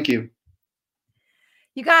 Bye-bye. Thank you.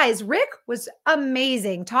 You guys, Rick was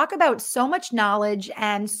amazing. Talk about so much knowledge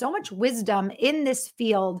and so much wisdom in this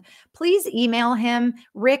field. Please email him,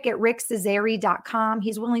 rick@rickcesari.com.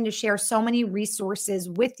 He's willing to share so many resources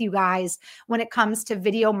with you guys when it comes to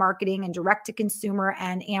video marketing and direct to consumer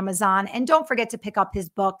and Amazon. And don't forget to pick up his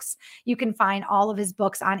books. You can find all of his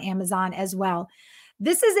books on Amazon as well.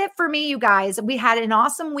 This is it for me, you guys. We had an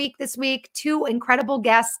awesome week this week, 2 incredible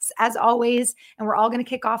guests as always, and we're all going to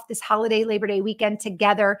kick off this holiday Labor Day weekend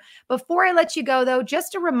together. Before I let you go though,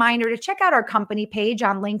 just a reminder to check out our company page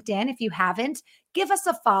on LinkedIn. If you haven't, give us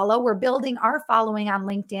a follow. We're building our following on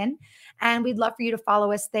LinkedIn, and we'd love for you to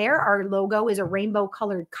follow us there. Our logo is a rainbow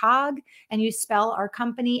colored cog, and you spell our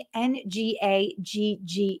company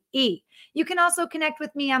NGAGGE. You can also connect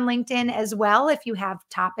with me on LinkedIn as well if you have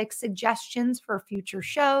topic suggestions for future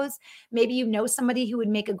shows. Maybe you know somebody who would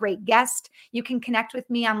make a great guest. You can connect with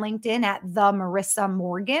me on LinkedIn at the Marissa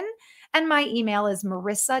Morgan, and my email is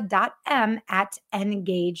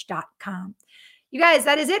marissa.m@engage.com. You guys,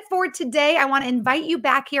 that is it for today. I want to invite you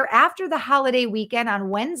back here after the holiday weekend on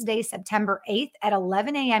Wednesday, September 8th at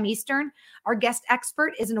 11 a.m. Eastern. Our guest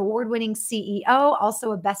expert is an award-winning CEO,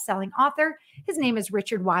 also a best-selling author. His name is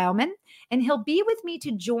Richard Weilman, and he'll be with me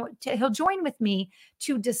he'll join with me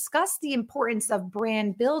to discuss the importance of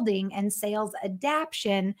brand building and sales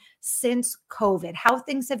adaptation since COVID, how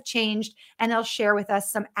things have changed, and he'll share with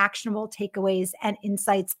us some actionable takeaways and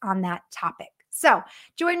insights on that topic. So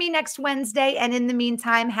join me next Wednesday. And in the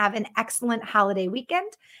meantime, have an excellent holiday weekend.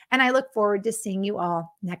 And I look forward to seeing you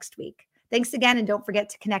all next week. Thanks again. And don't forget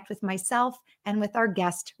to connect with myself and with our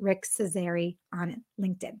guest, Rick Cesari, on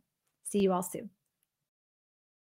LinkedIn. See you all soon.